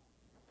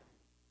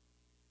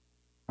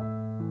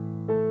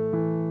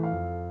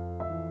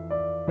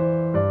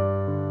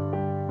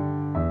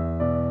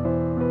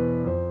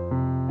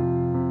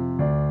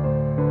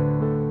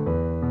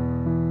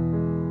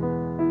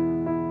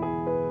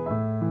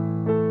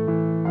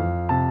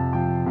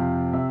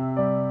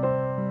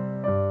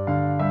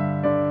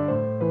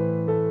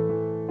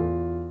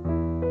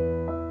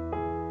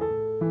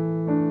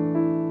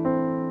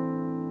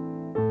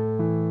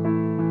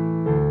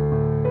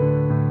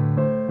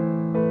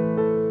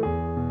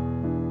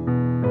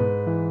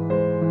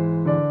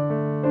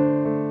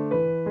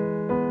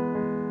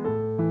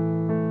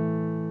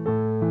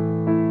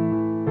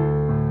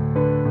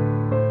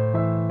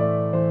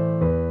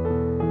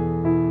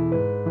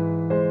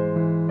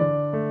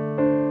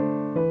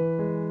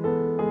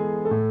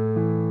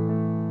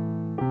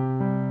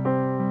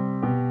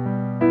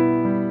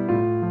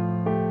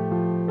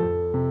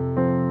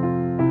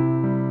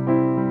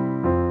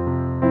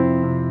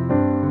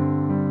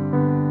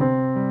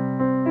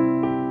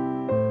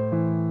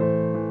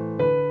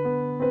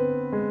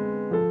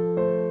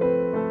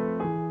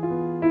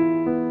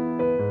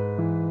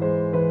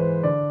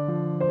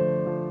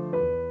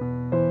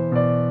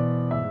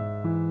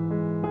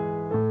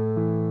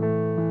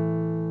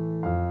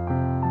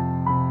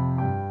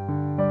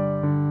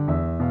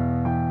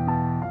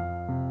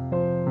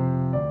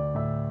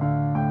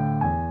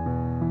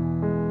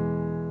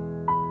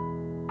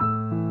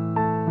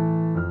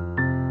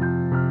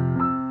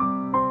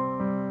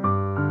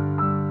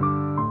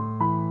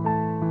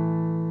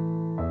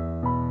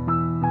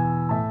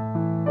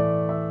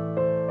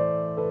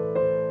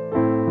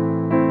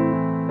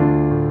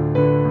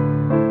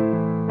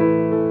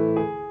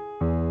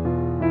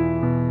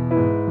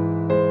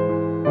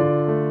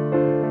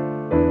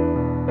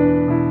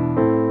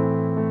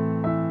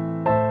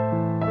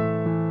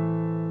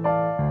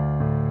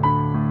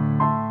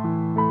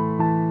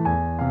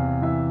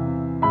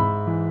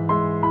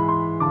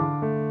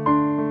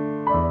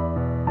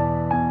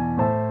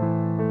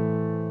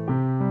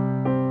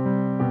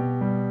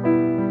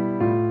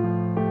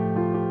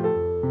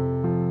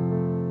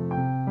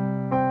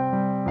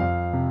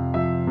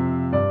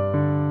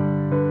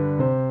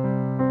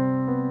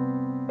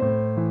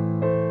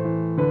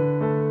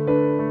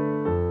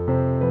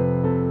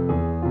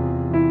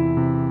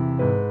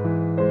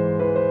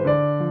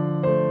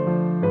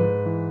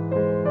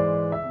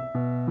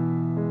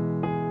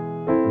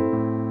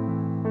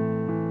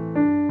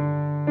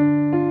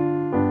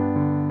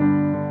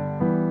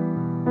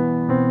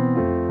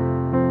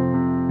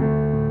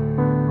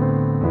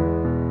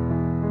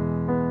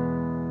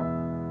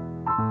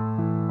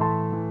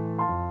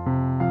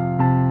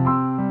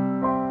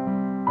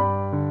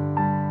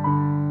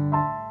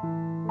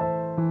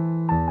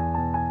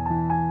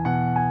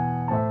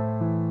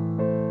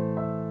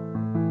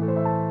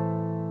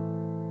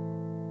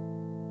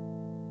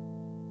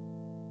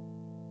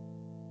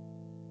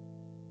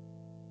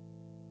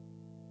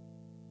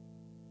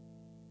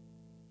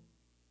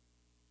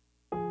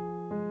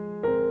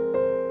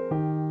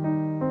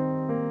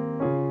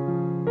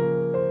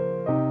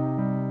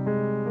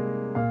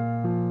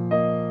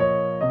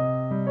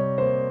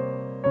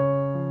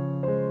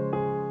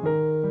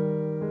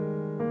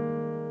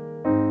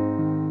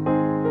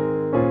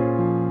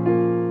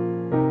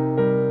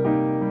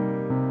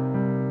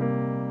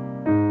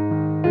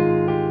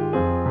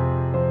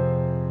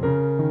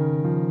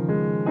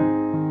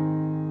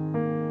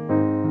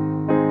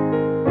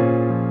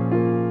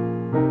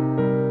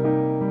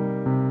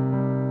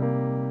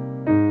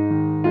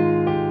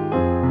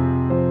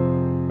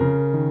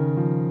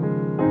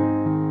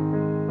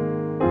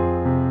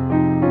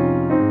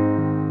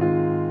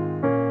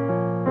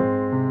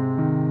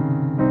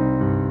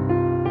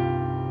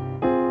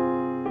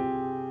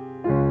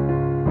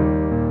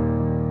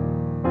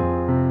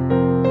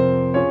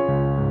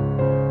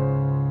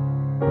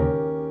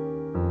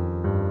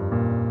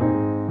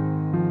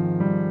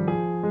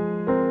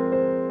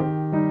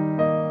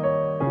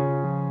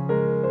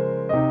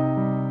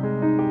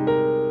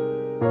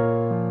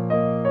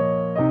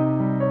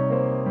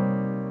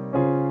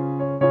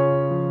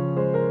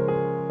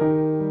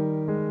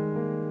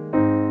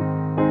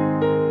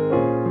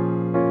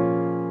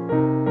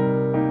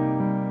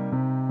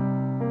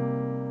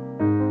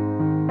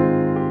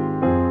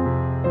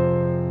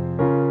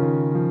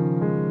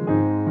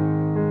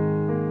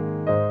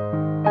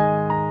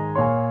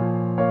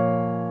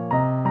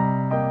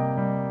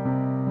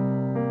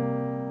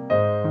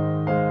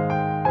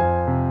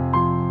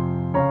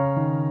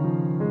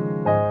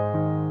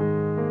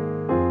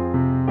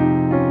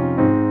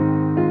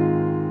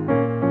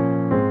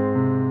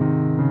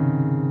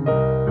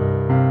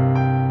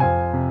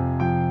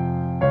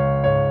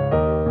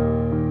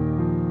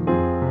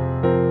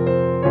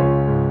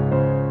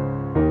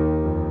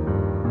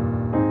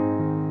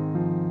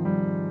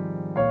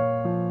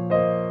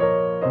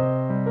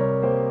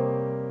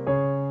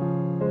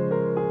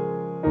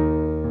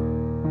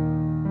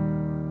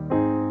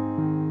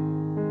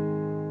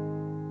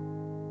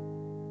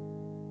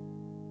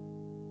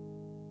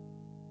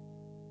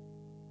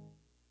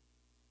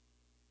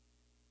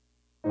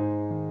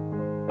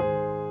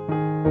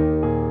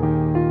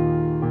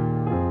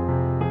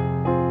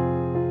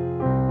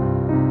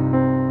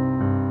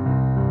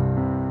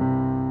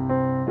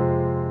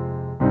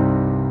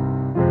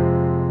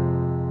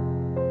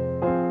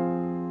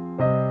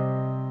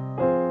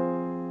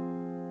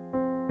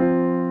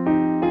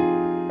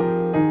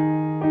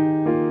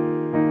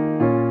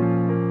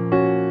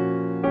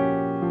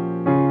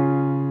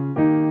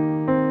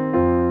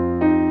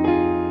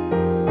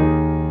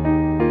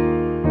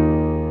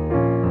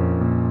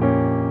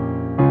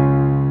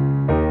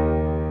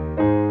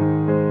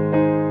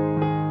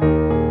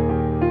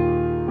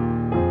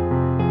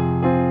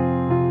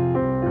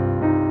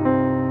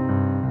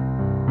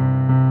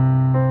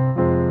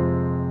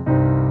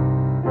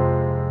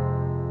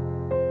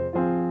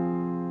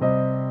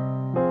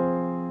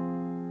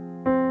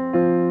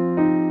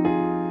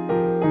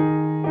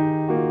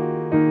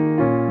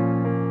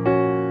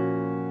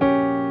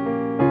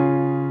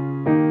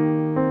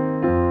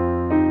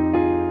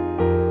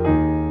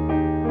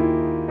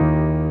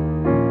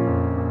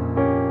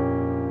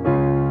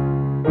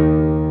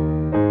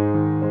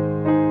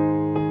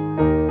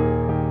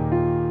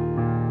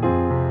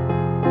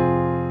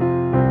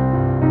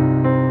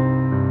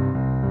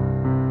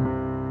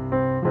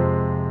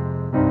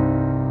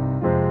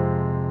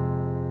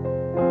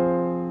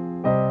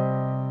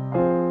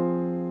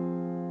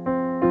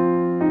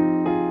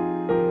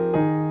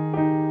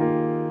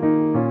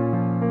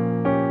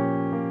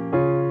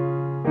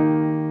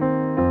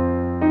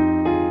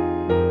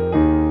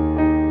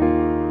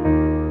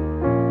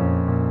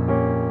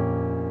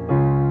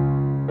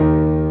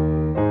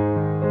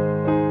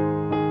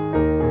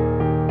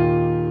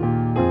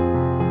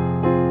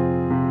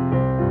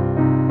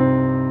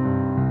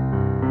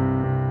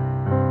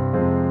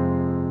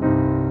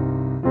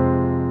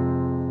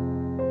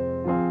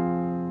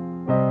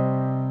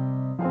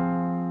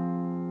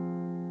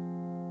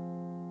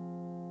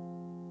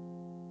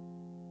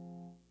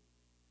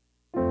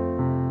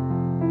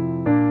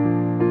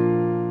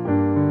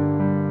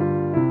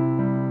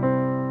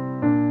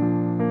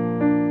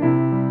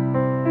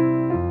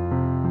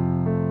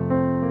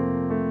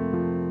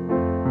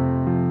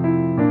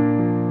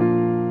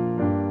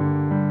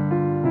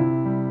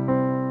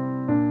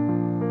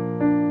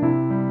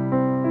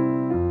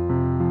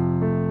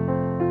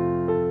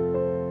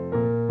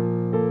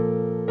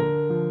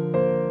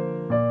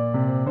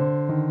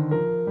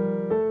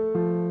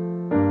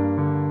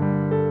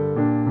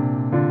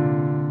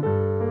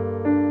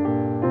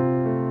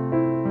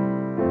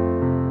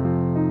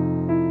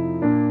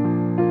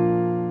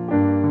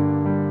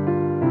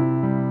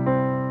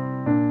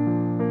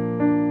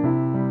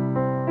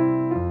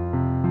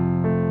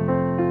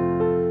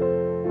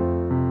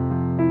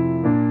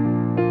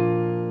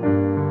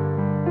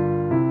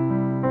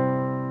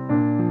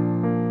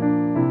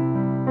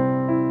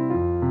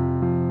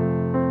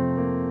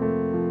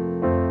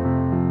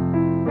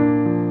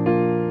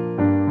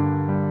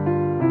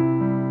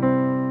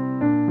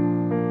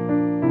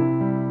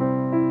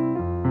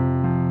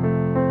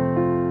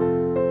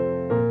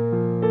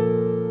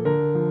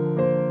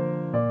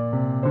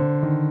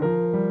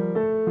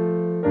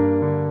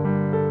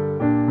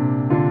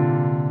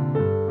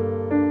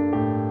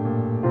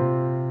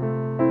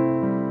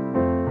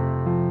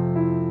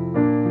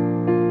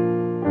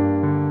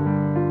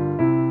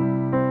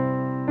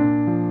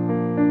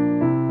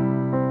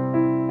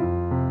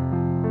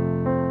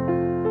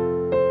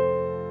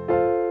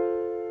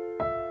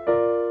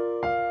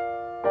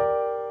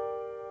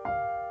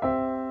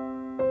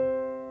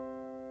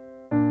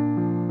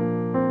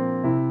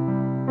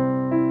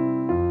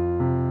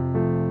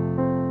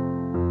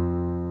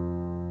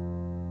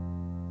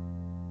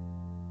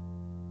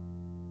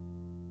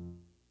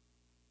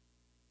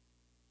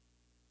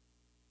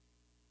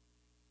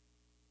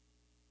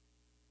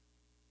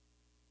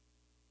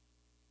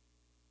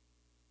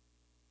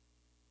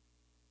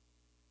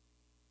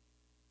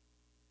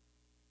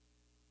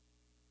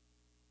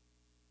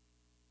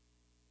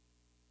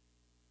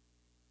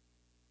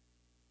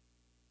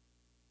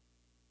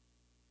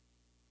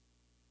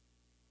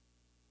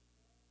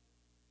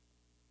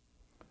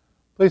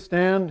 Please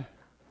stand.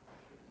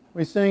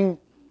 We sing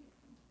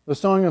the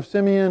Song of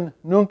Simeon,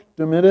 Nunc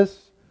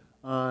Dimittis,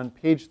 on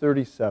page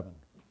 37.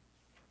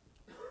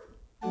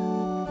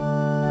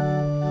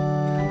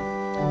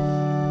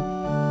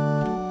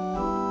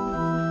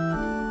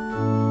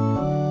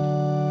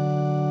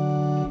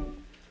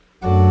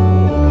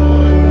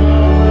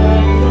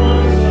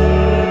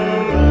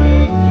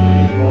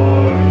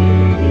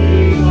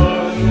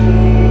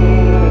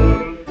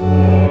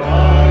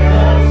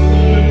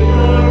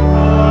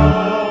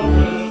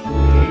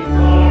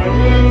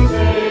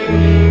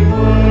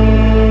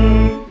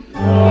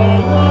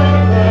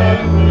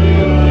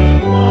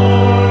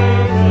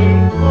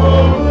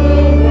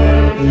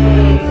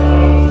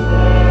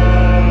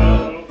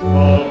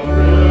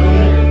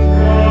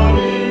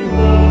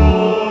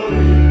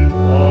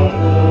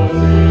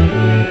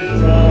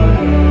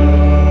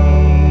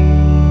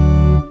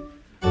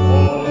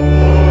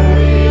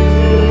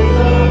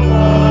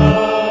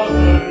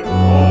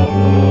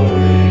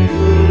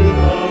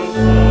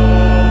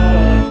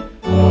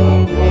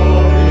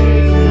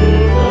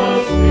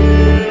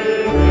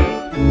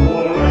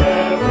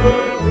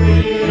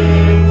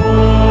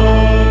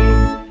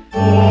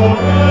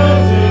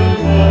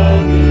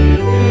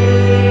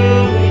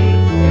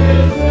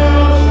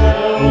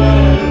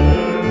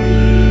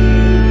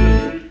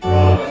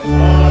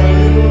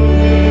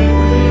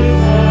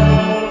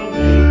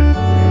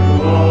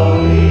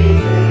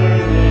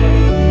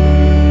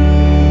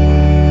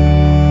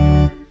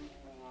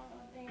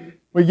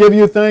 We give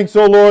you thanks,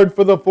 O Lord,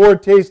 for the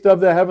foretaste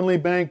of the heavenly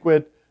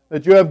banquet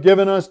that you have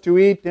given us to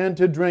eat and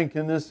to drink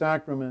in this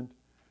sacrament.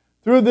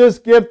 Through this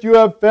gift you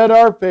have fed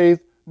our faith,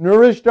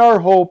 nourished our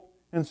hope,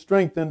 and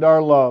strengthened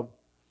our love.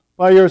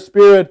 By your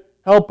Spirit,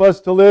 help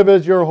us to live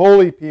as your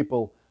holy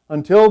people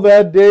until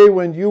that day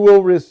when you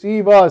will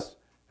receive us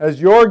as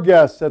your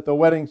guests at the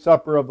wedding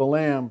supper of the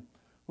Lamb,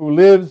 who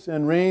lives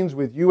and reigns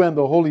with you and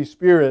the Holy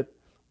Spirit,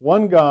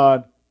 one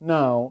God,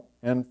 now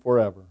and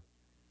forever.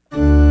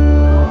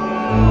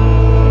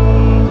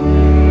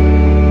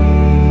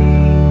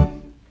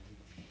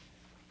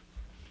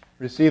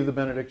 Receive the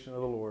benediction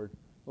of the Lord.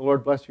 The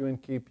Lord bless you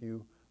and keep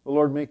you. The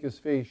Lord make his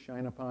face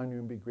shine upon you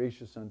and be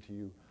gracious unto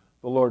you.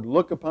 The Lord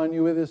look upon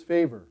you with his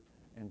favor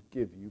and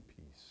give you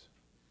peace.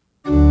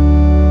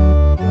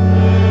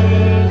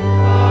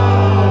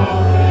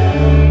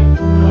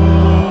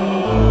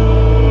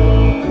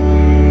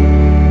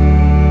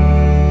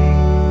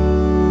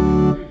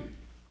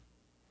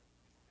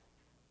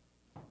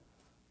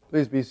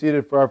 Please be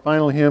seated for our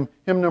final hymn,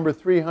 hymn number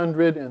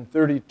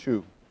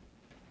 332.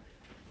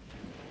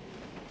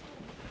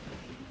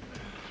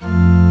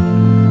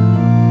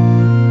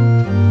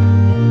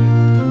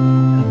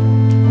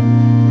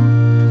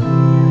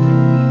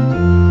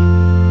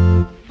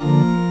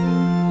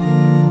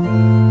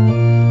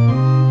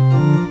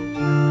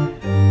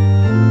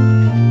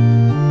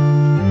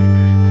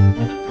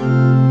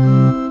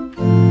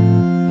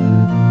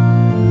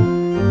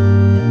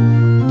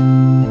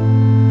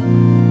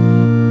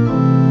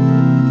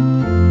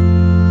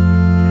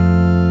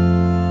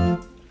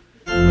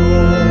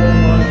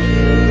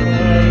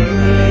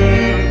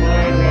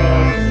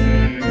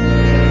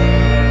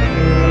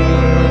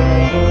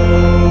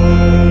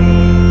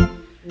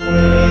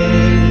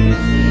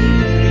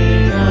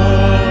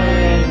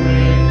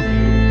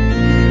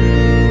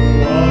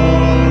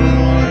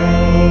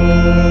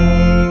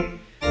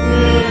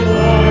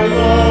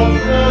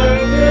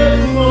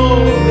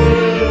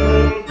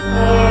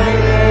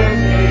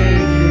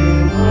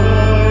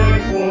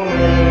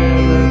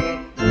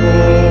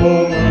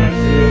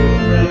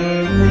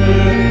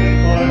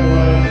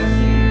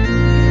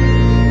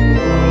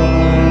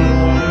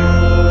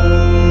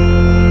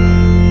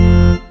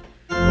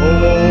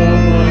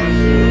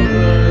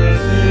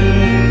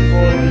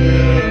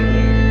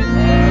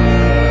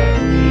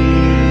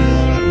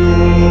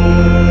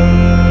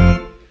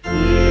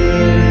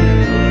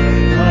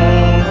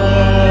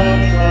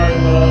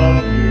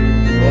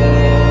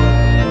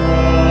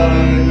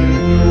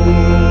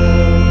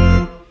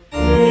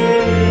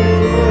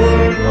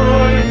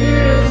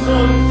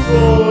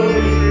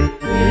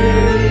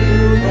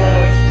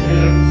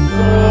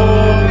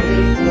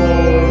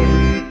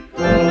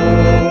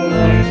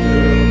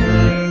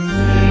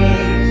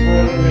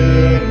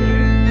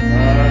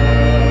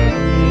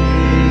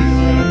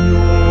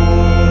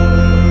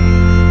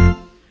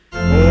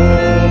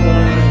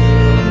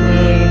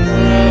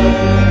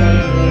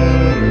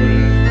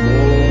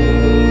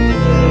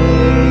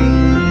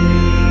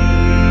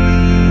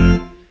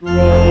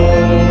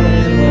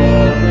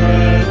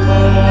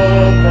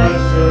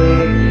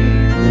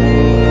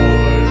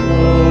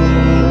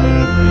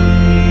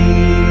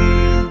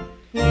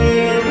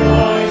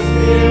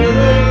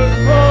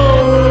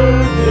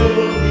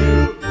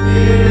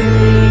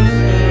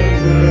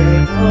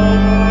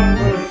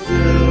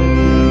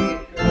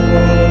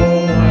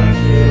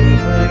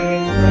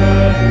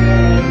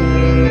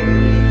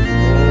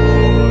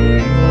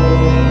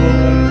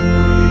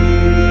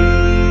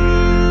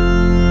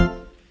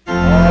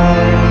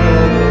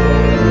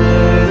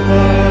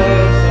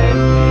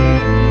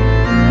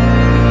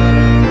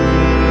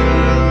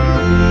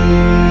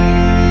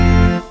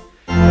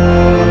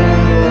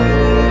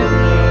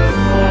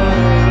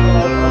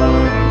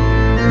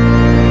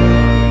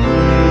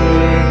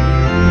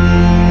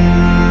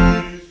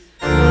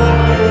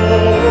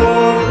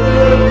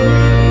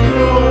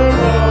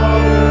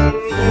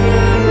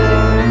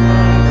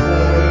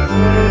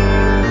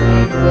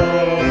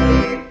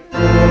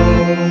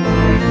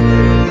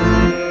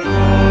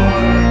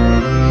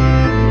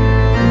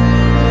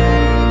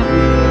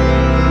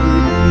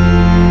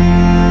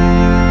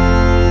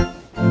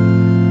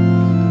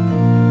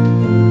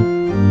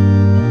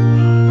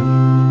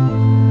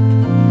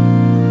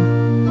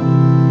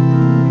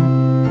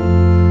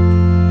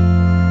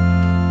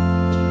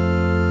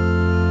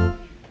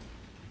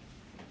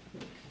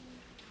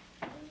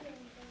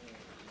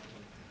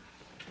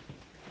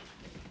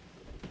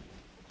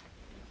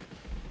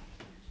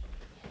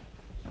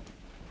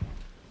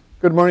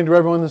 Good morning to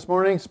everyone this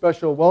morning.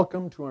 Special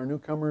welcome to our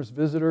newcomers,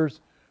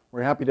 visitors.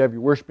 We're happy to have you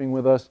worshiping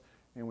with us,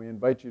 and we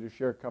invite you to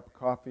share a cup of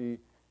coffee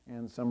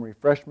and some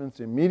refreshments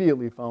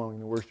immediately following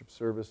the worship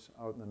service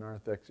out in the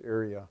narthex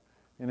area.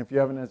 And if you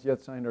haven't as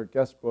yet signed our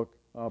guest book,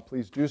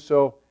 please do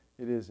so.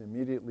 It is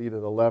immediately to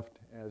the left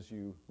as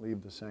you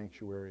leave the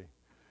sanctuary.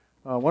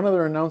 One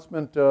other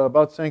announcement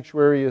about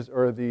sanctuary is,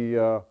 or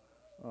the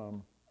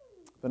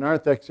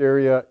narthex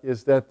area,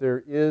 is that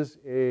there is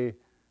a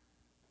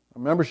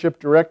membership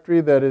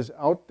directory that is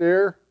out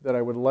there that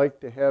I would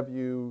like to have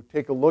you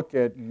take a look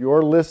at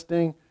your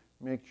listing.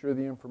 Make sure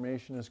the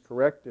information is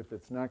correct. If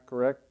it's not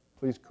correct,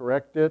 please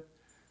correct it.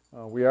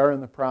 We are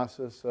in the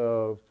process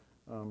of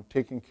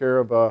taking care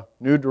of a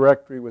new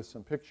directory with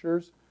some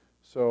pictures.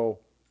 So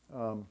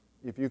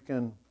if you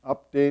can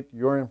update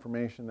your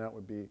information, that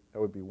would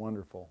be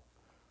wonderful.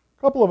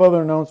 A couple of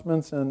other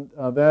announcements, and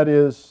that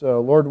is,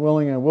 Lord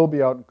willing, I will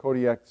be out in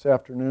Kodiak this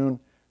afternoon.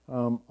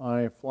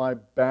 I fly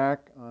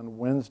back on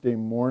Wednesday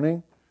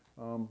morning,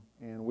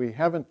 and we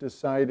haven't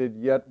decided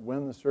yet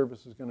when the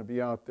service is going to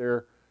be out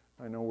there.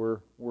 I know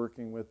we're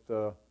working with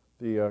the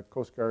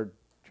Coast Guard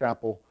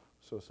Chapel,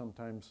 so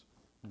sometimes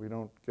we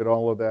don't get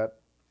all of that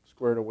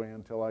squared away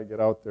until I get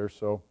out there,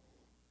 so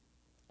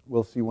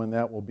we'll see when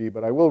that will be.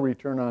 But I will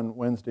return on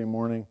Wednesday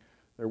morning.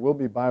 There will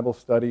be Bible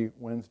study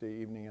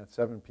Wednesday evening at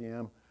 7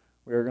 p.m.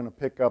 We are going to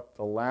pick up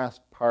the last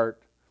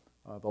part,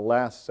 the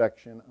last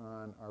section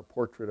on our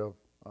portrait of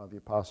the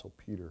Apostle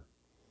Peter.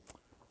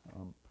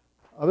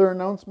 Other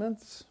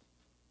announcements?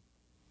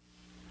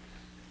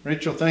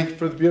 Rachel, thank you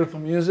for the beautiful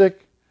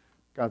music.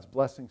 God's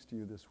blessings to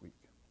you this week.